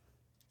about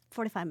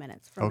 45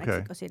 minutes from Okay.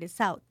 Mexico City,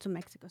 south to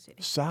Mexico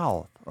City.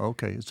 South.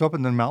 Okay. It's up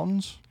in the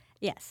mountains?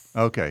 Yes.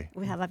 Okay.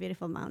 We have a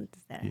beautiful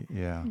mountains there.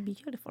 Yeah.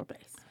 Beautiful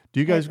place.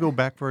 Do you guys go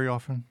back very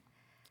often?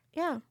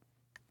 Yeah.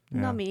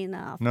 Yeah. Not me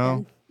enough.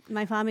 No?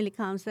 My family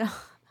comes. So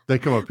They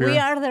come up here? we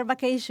are their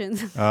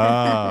vacations.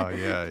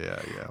 Yeah.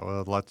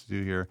 Well, a lot to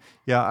do here.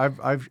 Yeah,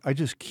 I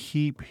just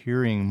keep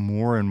hearing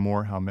more and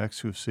more how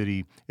Mexico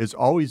City it's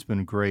always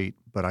been great,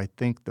 but I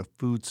think the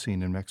food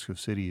scene in Mexico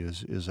City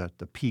is at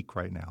the peak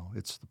right now.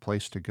 It's the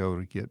place to go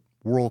to get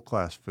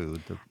world-class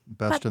food, the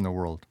best in the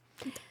world.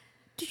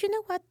 Do you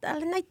know what,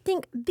 Alan? I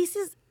think this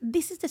is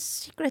the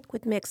secret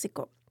with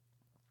Mexico.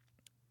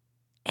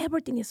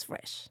 Everything is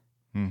fresh.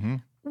 Mm-hmm.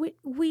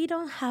 We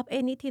don't have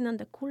anything on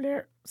the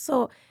cooler.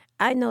 So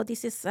I know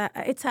this is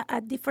it's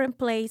a different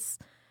place,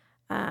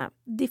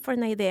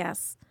 different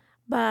ideas.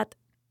 But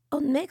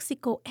on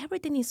Mexico,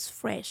 everything is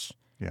fresh.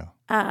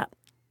 Yeah.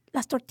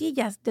 Las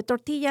tortillas, the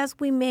tortillas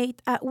we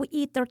made, we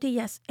eat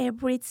tortillas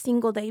every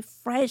single day,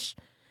 fresh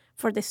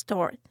for the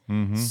store.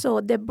 Mm-hmm.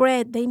 So the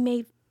bread, they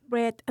made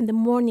bread in the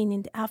morning,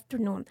 in the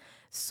afternoon.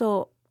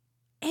 So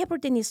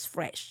everything is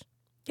fresh.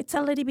 It's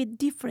a little bit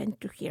different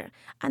to here.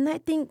 And I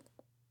think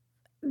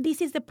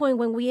this is the point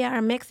when we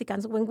are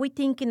Mexicans, when we're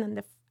thinking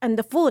on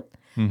the food,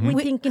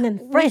 we're thinking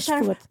in fresh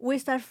food. We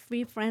start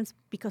free friends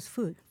because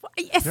food.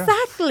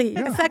 Exactly.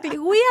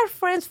 We are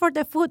friends for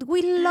the food.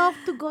 We love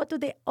to go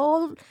to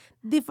all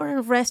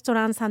different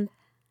restaurants and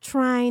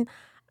trying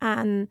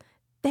and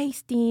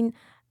tasting.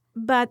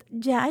 But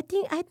yeah,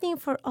 I think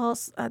for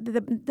us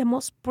the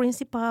most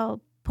principal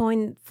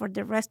point for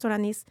the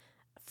restaurant is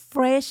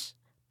fresh,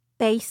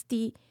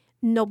 tasty,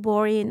 no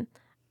boring,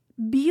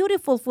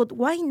 beautiful food.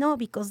 Why not?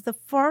 Because the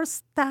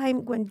first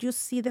time when you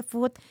see the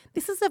food,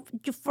 this is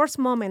your first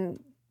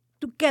moment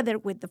together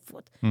with the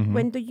food.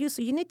 When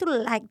you need to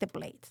like the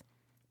plate.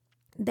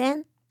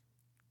 Then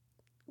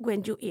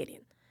when you eat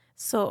it.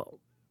 So,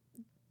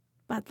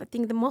 but I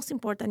think the most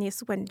important is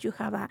when you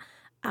have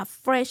a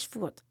fresh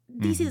food.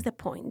 This is the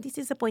point. This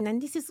is the point,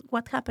 and this is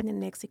what happened in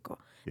Mexico.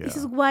 Yeah. This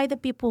is why the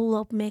people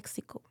love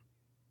Mexico.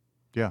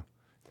 Yeah.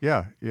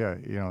 You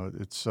know,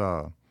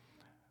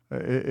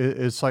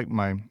 it's like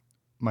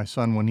my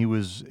son when he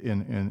was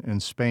in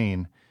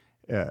Spain.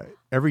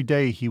 Every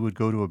day he would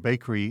go to a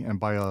bakery and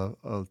buy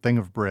a thing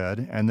of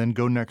bread, and then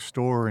go next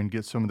door and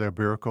get some of the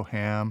Iberico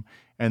ham,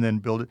 and then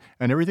build it.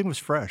 And everything was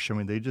fresh. I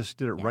mean, they just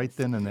did it right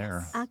then and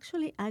there.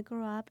 Actually, I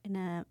grew up in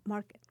a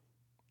market.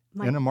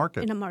 In a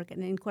market? In a market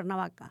in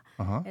Cuernavaca.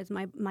 Uh-huh. As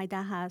my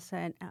dad has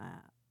and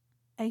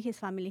his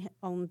family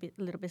own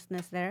little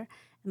business there.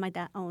 And my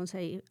dad owns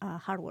a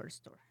hardware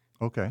store.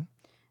 Okay.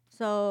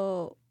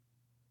 So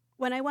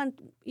when I want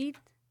to eat,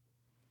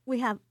 we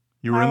have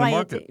You were in the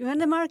market. You were in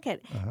the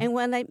market. And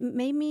what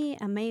made me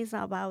amazed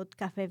about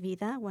Cafe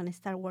Vida when I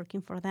started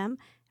working for them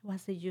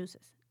was the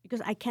juices,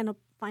 because I cannot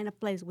find a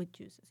place with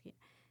juices here.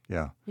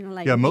 Yeah.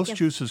 Like Most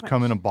juices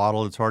come in a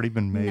bottle. It's already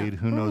been made.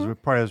 Who knows?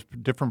 It probably has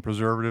different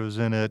preservatives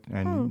in it,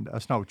 and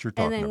that's not what you're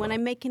talking about. And then when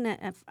I'm making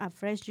a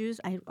fresh juice,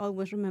 I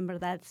always remember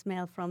that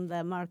smell from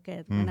the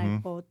market when I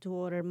go to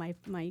order my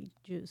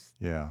juice.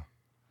 Yeah.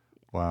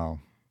 Wow.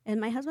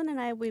 And my husband and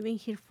I, we've been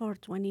here for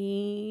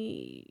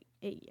 28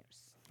 years.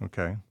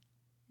 Okay.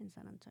 In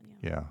San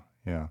Antonio.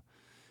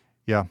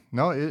 Yeah.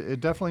 No, it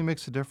definitely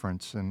makes a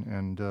difference,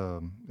 and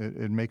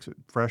it makes it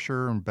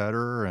fresher and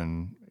better,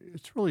 and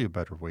it's really a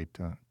better way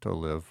to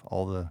live.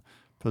 All the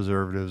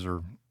preservatives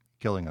are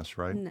killing us,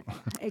 right? No,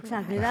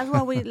 exactly. That's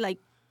why we like.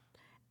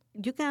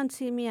 You can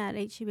see me at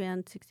HEB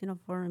on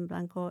 1604 in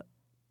Blanco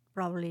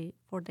probably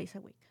 4 days a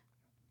week.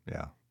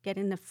 Yeah.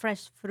 Getting the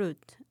fresh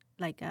fruit.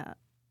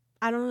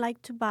 I don't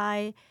like to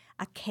buy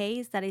a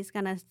case that is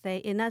going to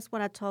stay. And that's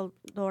what I told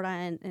Dora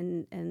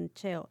and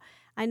Cheo.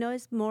 I know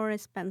it's more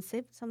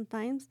expensive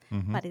sometimes,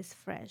 but it's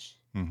fresh.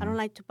 I don't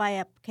like to buy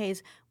a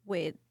case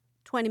with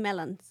 20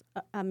 melons,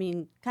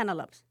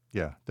 cantaloupes.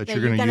 Yeah, that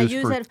you're going to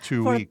use for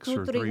 2 weeks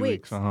or 3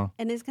 weeks.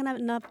 And it's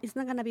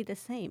not going to be the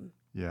same.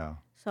 Yeah.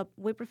 So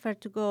we prefer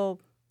to go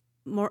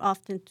more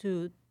often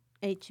to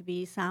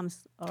HEB,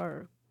 Sam's,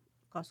 or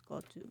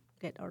Costco to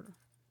get our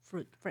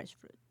fresh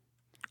fruit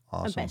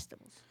and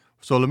vegetables.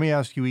 So let me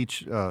ask you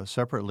each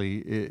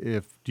separately.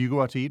 Do you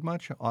go out to eat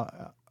much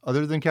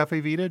other than Cafe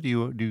Vida? Do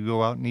you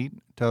go out and eat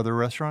to other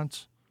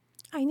restaurants?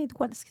 I need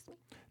what? Excuse me.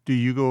 Do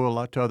you go a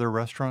lot to other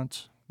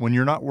restaurants when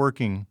you're not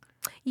working?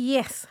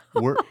 Yes.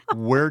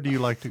 Where do you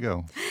like to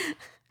go?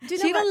 She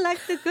don't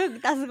like to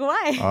cook. That's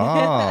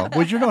why.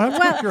 Well, you don't have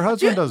to cook. Your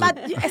husband does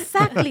it.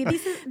 Exactly.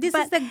 This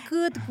is the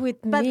good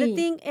with me. But the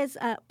thing is,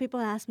 people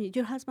ask me,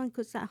 your husband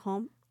cooks at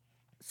home?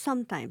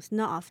 Sometimes,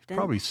 not often.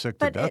 Probably sick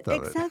to death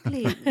of it.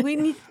 Exactly.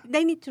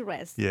 They need to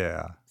rest.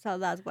 Yeah. So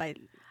that's why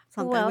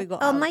sometimes we go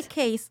out. On my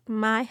case,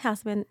 my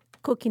husband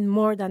cooking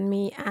more than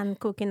me and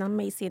cooking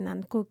amazing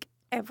and cook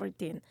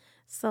everything.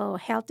 So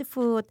healthy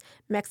food,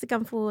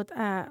 Mexican food,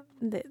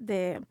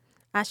 the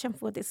Asian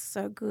food is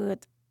so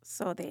good.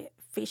 So the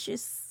fish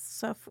is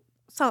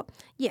so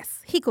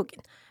yes, he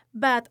cooking.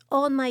 But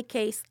on my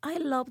case, I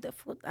love the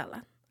food,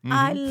 Alan.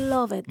 I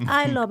love it.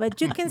 I love it.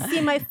 You can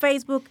see my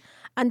Facebook,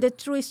 and the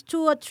truth is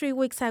 2 or 3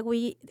 weeks a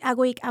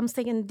week I'm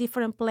staying in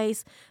different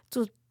place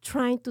to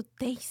trying to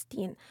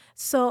tasting.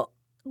 So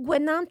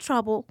when I'm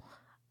travel,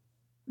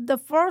 the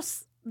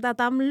first that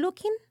I'm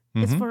looking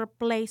is for a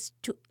place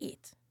to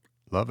eat.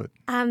 Love it.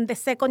 And the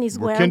second is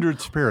We're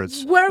kindred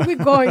spirits. Where are we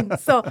going?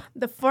 So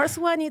the first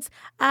one is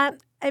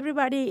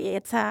everybody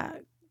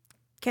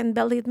can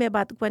believe me,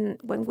 but when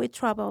we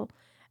travel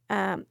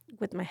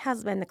with my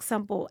husband,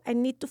 example, I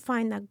need to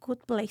find a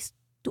good place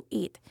to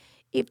eat.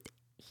 If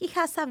he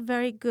has a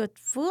very good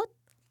food,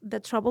 the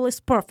travel is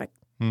perfect.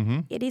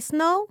 It is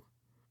no,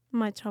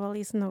 my travel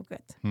is no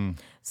good.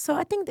 So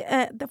I think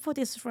the food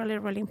is really,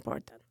 really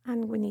important,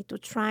 and we need to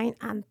try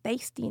and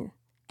tasting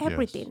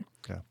everything. Yes.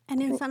 Yeah.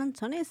 And in San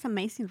Antonio, it's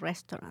amazing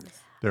restaurants.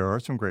 There are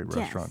some great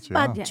restaurants.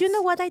 Yeah. But you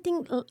know what? I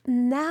think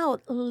now,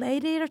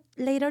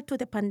 later to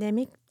the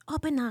pandemic,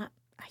 open a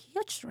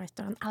huge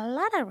restaurant, a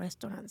lot of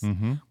restaurants.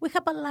 We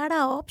have a lot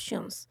of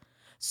options.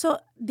 So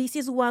this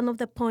is one of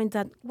the points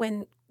that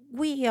when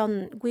we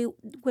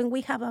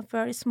have a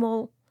very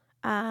small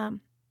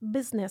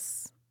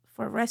business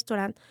for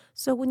restaurant,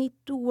 so we need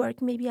to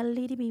work maybe a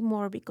little bit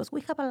more because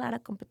we have a lot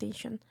of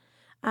competition,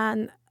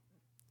 and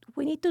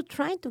we need to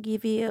try to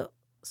give you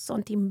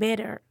something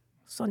better,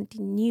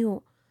 something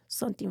new,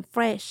 something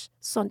fresh,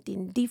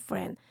 something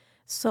different.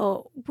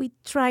 So we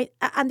try,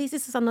 and this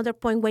is another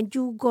point when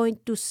you're going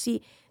to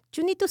see,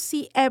 you need to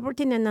see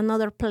everything in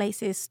another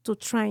places to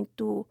try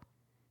to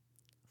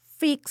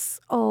fix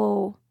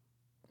or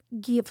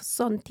give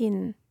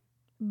something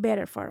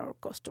better for our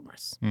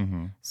customers.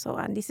 So,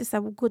 and this is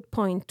a good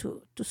point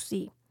to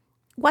see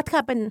what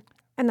happened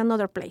in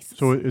another place.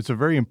 So it's a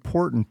very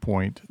important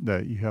point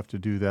that you have to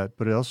do that,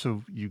 but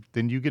also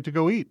then you get to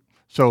go eat.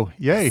 So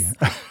yay.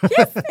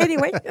 Yes,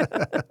 anyway.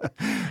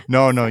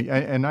 No,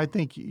 and I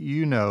think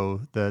you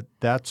know that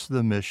that's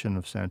the mission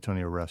of San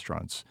Antonio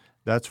restaurants.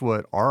 That's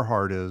what our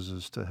heart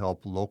is to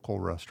help local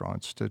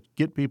restaurants, to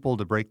get people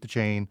to break the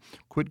chain,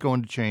 quit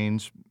going to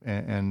chains,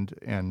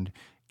 and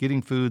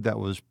getting food that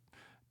was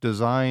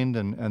designed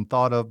and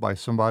thought of by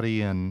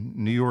somebody in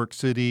New York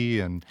City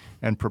and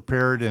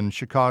prepared in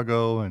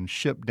Chicago and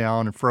shipped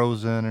down and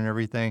frozen and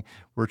everything.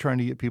 We're trying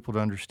to get people to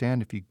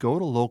understand if you go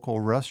to local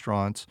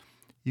restaurants,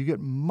 you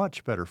get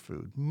much better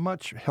food,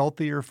 much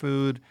healthier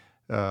food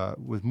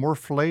with more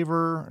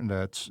flavor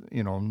that's,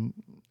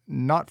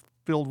 not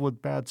filled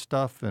with bad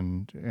stuff,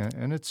 and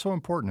it's so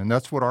important. And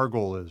that's what our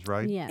goal is,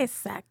 right? Yeah.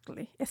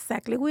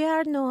 Exactly. We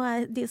are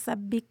not these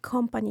big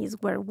companies.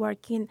 We're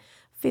working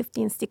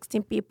 15,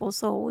 16 people.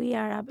 So we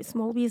are a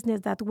small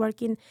business that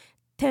working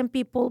 10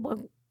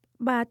 people,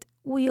 but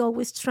we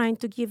always trying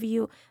to give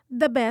you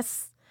the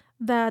best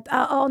that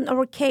on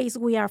our case,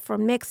 we are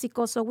from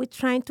Mexico, so we're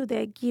trying to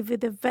give you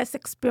the best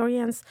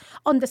experience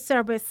on the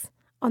service,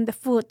 on the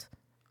food,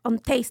 on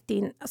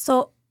tasting.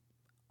 So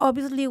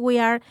obviously we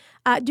are,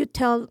 you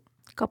tell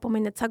a couple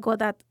minutes ago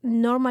that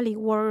normally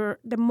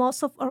the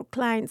most of our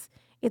clients,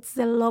 it's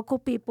the local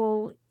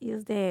people,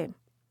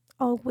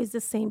 always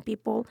the same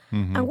people.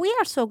 And we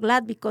are so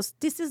glad because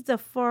this is the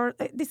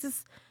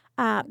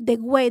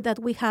way that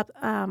we have,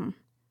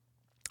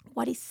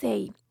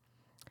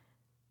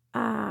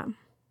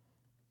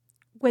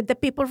 when the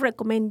people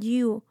recommend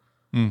you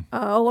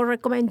or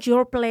recommend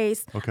your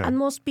place, Okay. and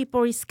most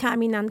people is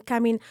coming. And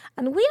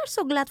we are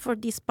so glad for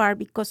this part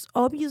because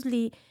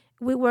obviously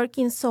we're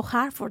working so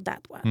hard for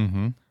that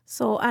one.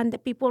 So, and the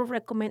people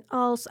recommend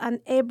us, and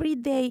every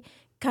day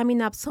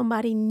coming up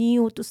somebody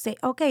new to say,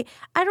 okay,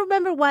 I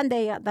remember one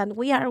day that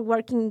we are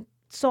working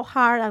so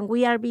hard and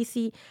we are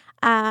busy,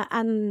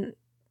 and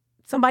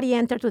somebody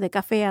entered to the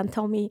cafe and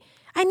told me,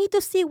 I need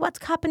to see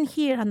what's happened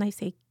here. And I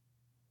say,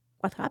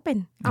 what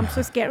happened? I'm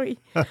so scary.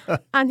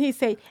 And he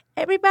said,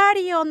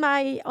 everybody on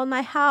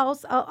my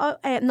house.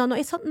 No,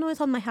 it's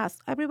on my house.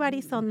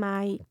 Everybody's on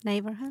my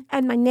Neighborhood.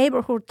 and my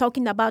neighborhood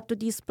talking about to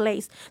this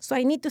place. So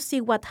I need to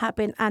see what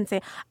happened and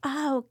say,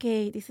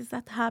 okay, this is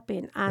what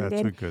happened. And That's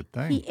then a good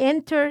thing. he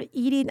entered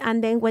eating,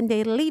 and then when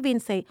they're leaving,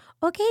 say,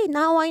 okay,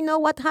 now I know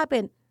what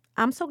happened.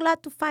 I'm so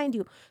glad to find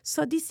you.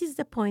 So this is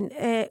the point.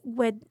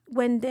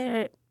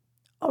 When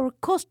our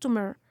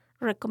customer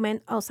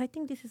recommend us, I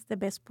think this is the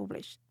best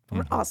publish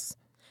for us.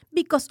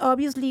 Because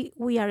obviously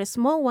we are a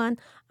small one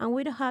and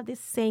we don't have the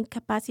same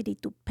capacity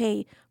to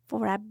pay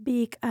for a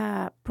big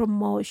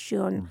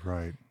promotion.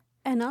 Right.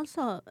 And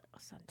also,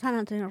 San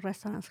Antonio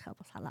restaurants help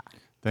us a lot.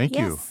 Thank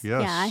you. Yes.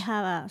 Yes. Yeah, I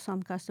have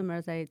some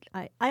customers that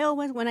I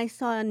always, when I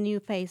saw new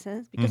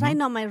faces, because I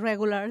know my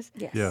regulars,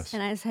 Yes.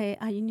 and I say,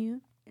 are you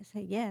new? I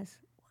say, yes.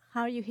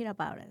 How you hear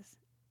about us?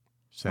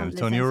 San From the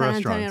Antonio San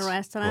restaurants. Antonio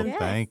restaurant. Well,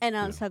 thank And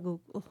you. also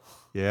Google.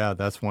 Yeah,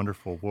 that's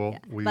wonderful. Well,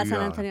 Yeah. But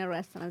San Antonio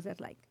restaurants are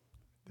like,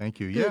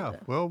 thank you. Good. Yeah.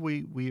 Well,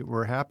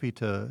 we're happy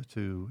to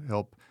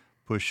help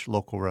push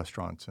local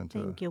restaurants and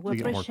thank you. to We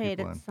get more appreciate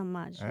people it in. so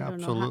much.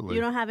 Absolutely.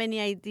 You don't have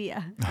any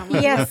idea how much we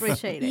Yes,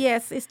 appreciate it.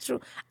 yes, it's true.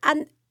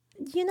 And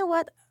you know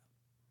what?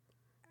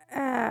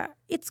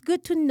 It's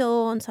good to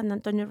know on San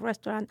Antonio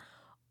restaurant,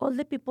 all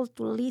the people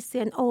to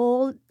listen,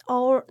 all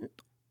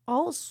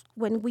us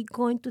when we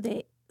go into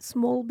the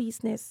small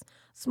business,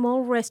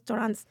 small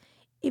restaurants.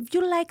 If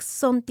you like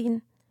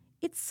something,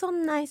 it's so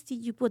nice that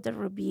you put a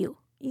review.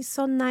 It's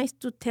so nice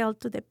to tell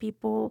to the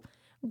people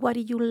what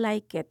do you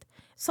like it.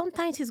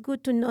 Sometimes it's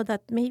good to know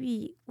that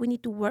maybe we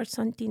need to work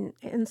something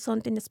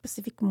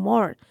specific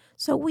more.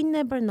 So we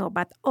never know,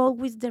 but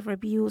always the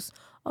reviews,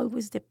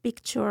 always the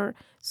picture.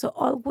 So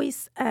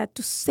always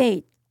to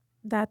say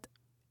that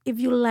if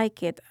you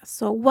like it.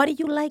 So what do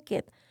you like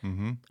it?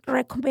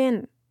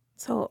 Recommend.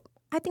 So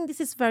I think this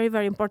is very,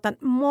 very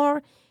important.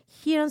 More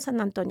here in San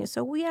Antonio.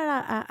 So we are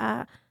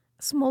a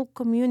small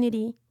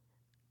community,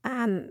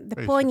 and the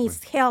point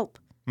is help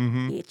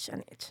each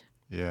and each.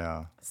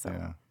 Yeah. So-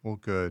 Yeah. Well,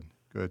 good.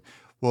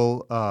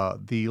 Well,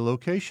 the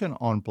location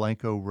on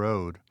Blanco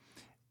Road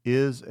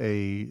is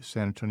a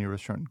San Antonio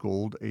Restaurant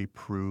Gold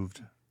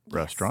approved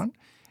restaurant.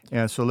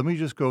 And so let me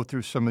just go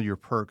through some of your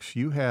perks.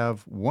 You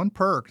have one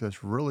perk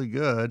that's really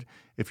good.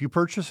 If you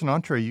purchase an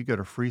entree, you get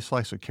a free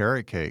slice of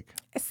carrot cake.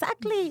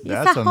 Exactly.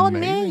 That's it's a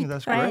homemade. amazing.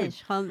 That's great.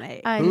 Fresh,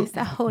 homemade. It's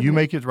a homemade. You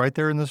make it right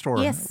there in the store.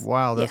 Yes.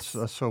 Wow, Yes.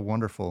 that's so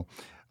wonderful.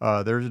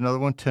 There's another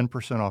one,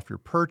 10% off your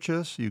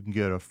purchase. You can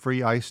get a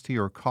free iced tea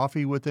or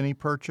coffee with any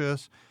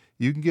purchase.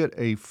 You can get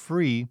a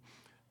free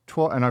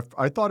 12, and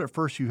I thought at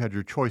first you had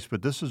your choice,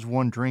 but this is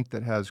one drink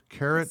that has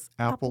carrot, It's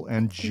apple,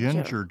 and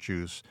ginger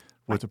juice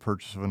with the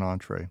purchase of an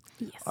entree.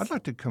 Yes. I'd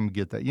like to come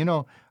get that. You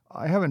know,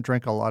 I haven't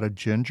drank a lot of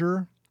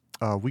ginger.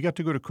 We got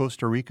to go to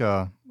Costa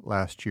Rica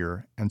last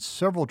year, and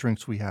several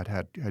drinks we had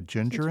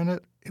ginger in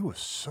it. It was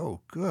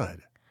so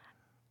good.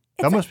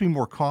 That must be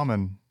more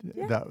common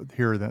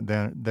here than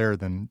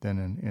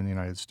in the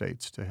United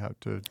States to have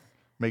to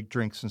make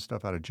drinks and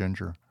stuff out of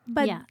ginger.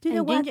 But yeah. you know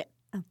and what? ginger,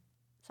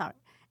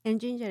 and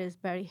ginger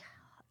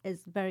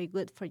is very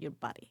good for your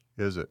body.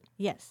 Is it?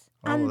 Yes.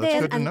 Oh, And that's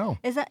then- good to know.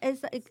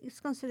 It's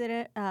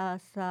considered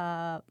as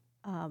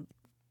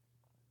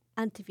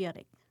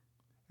antibiotic.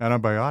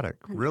 Antibiotic,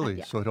 really?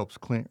 yeah. So it helps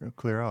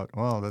clear out.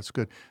 Wow, that's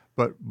good.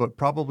 But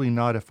probably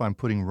not if I'm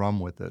putting rum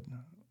with it.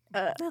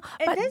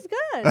 It is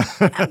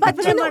good. But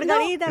the you know,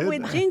 margarita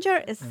with ginger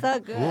is so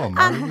good. Ooh,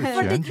 margarita with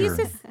For the ginger.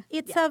 juices,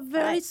 it's a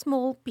very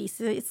small piece.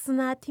 It's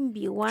not in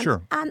big one.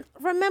 Sure. And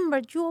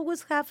remember, you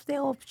always have the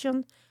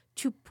option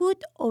to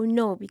put or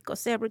no,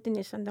 because everything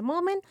is on the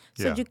moment.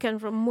 So Yeah. you can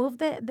remove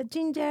the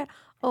ginger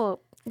or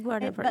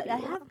whatever. But you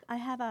want. I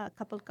have a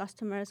couple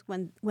customers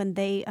when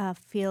they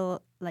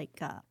feel like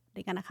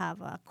they're gonna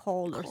have a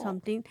cold or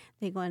something,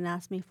 they go and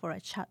ask me for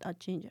a shot of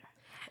ginger.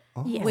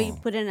 Oh. Yes. We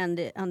put it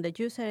on the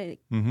juicer. It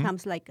Mm-hmm.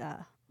 comes like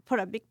for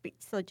a big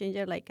piece of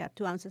ginger, like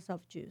 2 ounces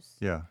of juice.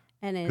 Yeah,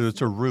 And because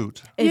it's a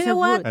root, You know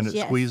what? and it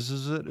yes.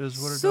 squeezes it, is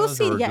what it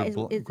Susie- does? Or Yeah, is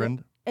it it's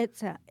grind?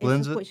 it's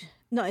Blends a it? push.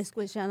 No,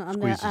 squeeze on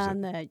Squeezes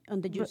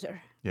the juicer.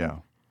 Yeah.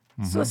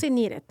 Susie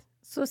need it.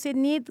 Susie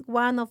need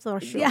one of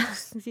those shoes. Yeah,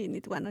 you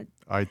need one.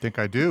 I think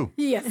I do.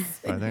 Yes.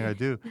 I think I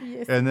do.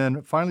 Yes. And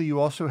then finally, you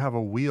also have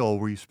a wheel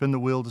where you spin the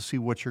wheel to see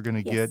what you're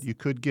going to Yes. get. You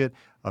could get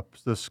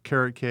this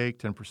carrot cake,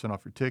 10%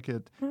 off your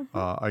ticket,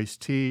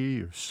 iced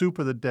tea, or soup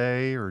of the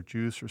day, or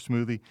juice or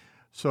smoothie.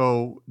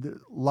 So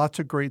lots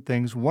of great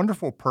things,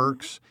 wonderful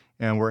perks,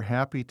 and we're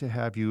happy to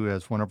have you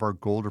as one of our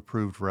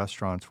gold-approved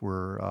restaurants.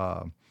 We're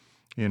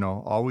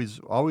always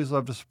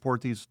love to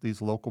support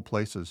these local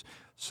places.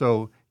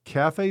 So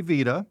Cafe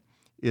Vida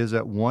is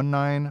at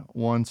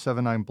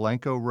 19179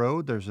 Blanco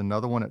Road. There's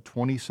another one at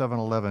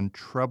 2711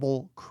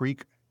 Treble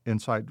Creek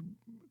inside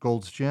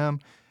Gold's Gym.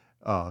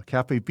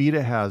 Cafe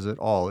Vida has it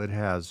all. It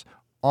has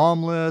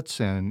omelets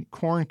and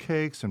corn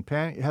cakes and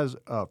it has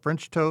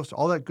French toast,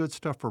 all that good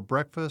stuff for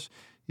breakfast.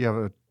 You have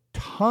a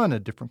ton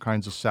of different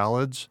kinds of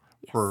salads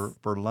for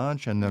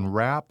lunch, and then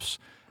wraps,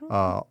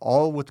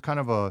 all with kind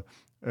of a,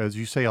 as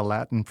you say, a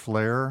Latin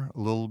flair, a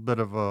little bit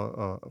of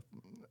a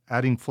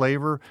adding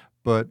flavor,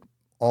 but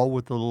all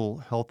with a little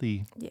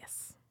healthy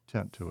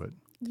tint to it.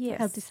 Yes.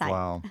 Healthy side.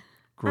 Wow,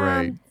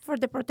 great. For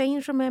the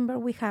proteins, remember,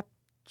 we have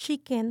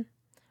chicken,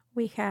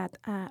 we had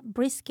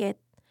brisket,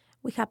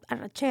 we have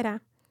arrachera,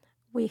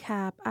 we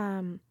have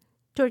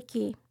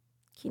turkey,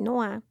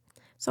 quinoa.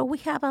 So we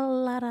have a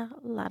lot of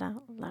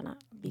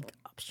big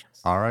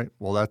options. All right,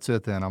 well, that's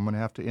it then. I'm going to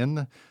have to end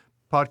the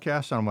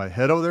podcast, and I'm going to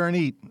head over there and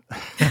eat.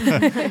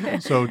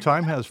 So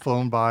time has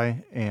flown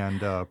by,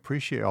 and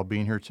appreciate y'all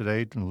being here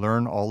today to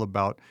learn all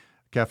about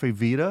Cafe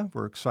Vida.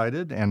 We're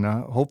excited, and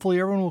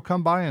hopefully everyone will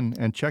come by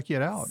and check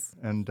it out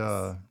and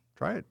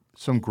try it.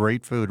 Some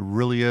great food,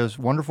 really is.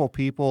 Wonderful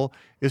people.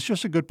 It's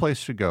just a good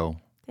place to go.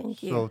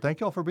 Thank you. So thank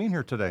you all for being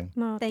here today.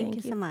 No, Thank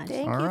you so much.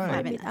 Thank All you right. for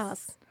having having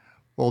us. us.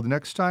 Well, the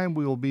next time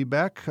we will be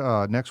back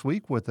next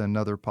week with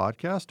another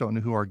podcast. Don't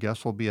know who our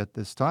guests will be at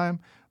this time,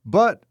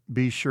 but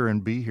be sure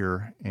and be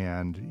here,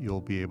 and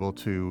you'll be able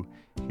to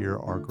hear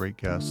our great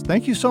guests.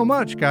 Thank you so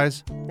much,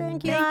 guys.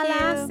 Thank you, Thank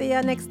Alan. you. See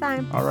you next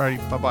time. All right,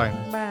 bye-bye.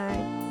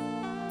 Bye.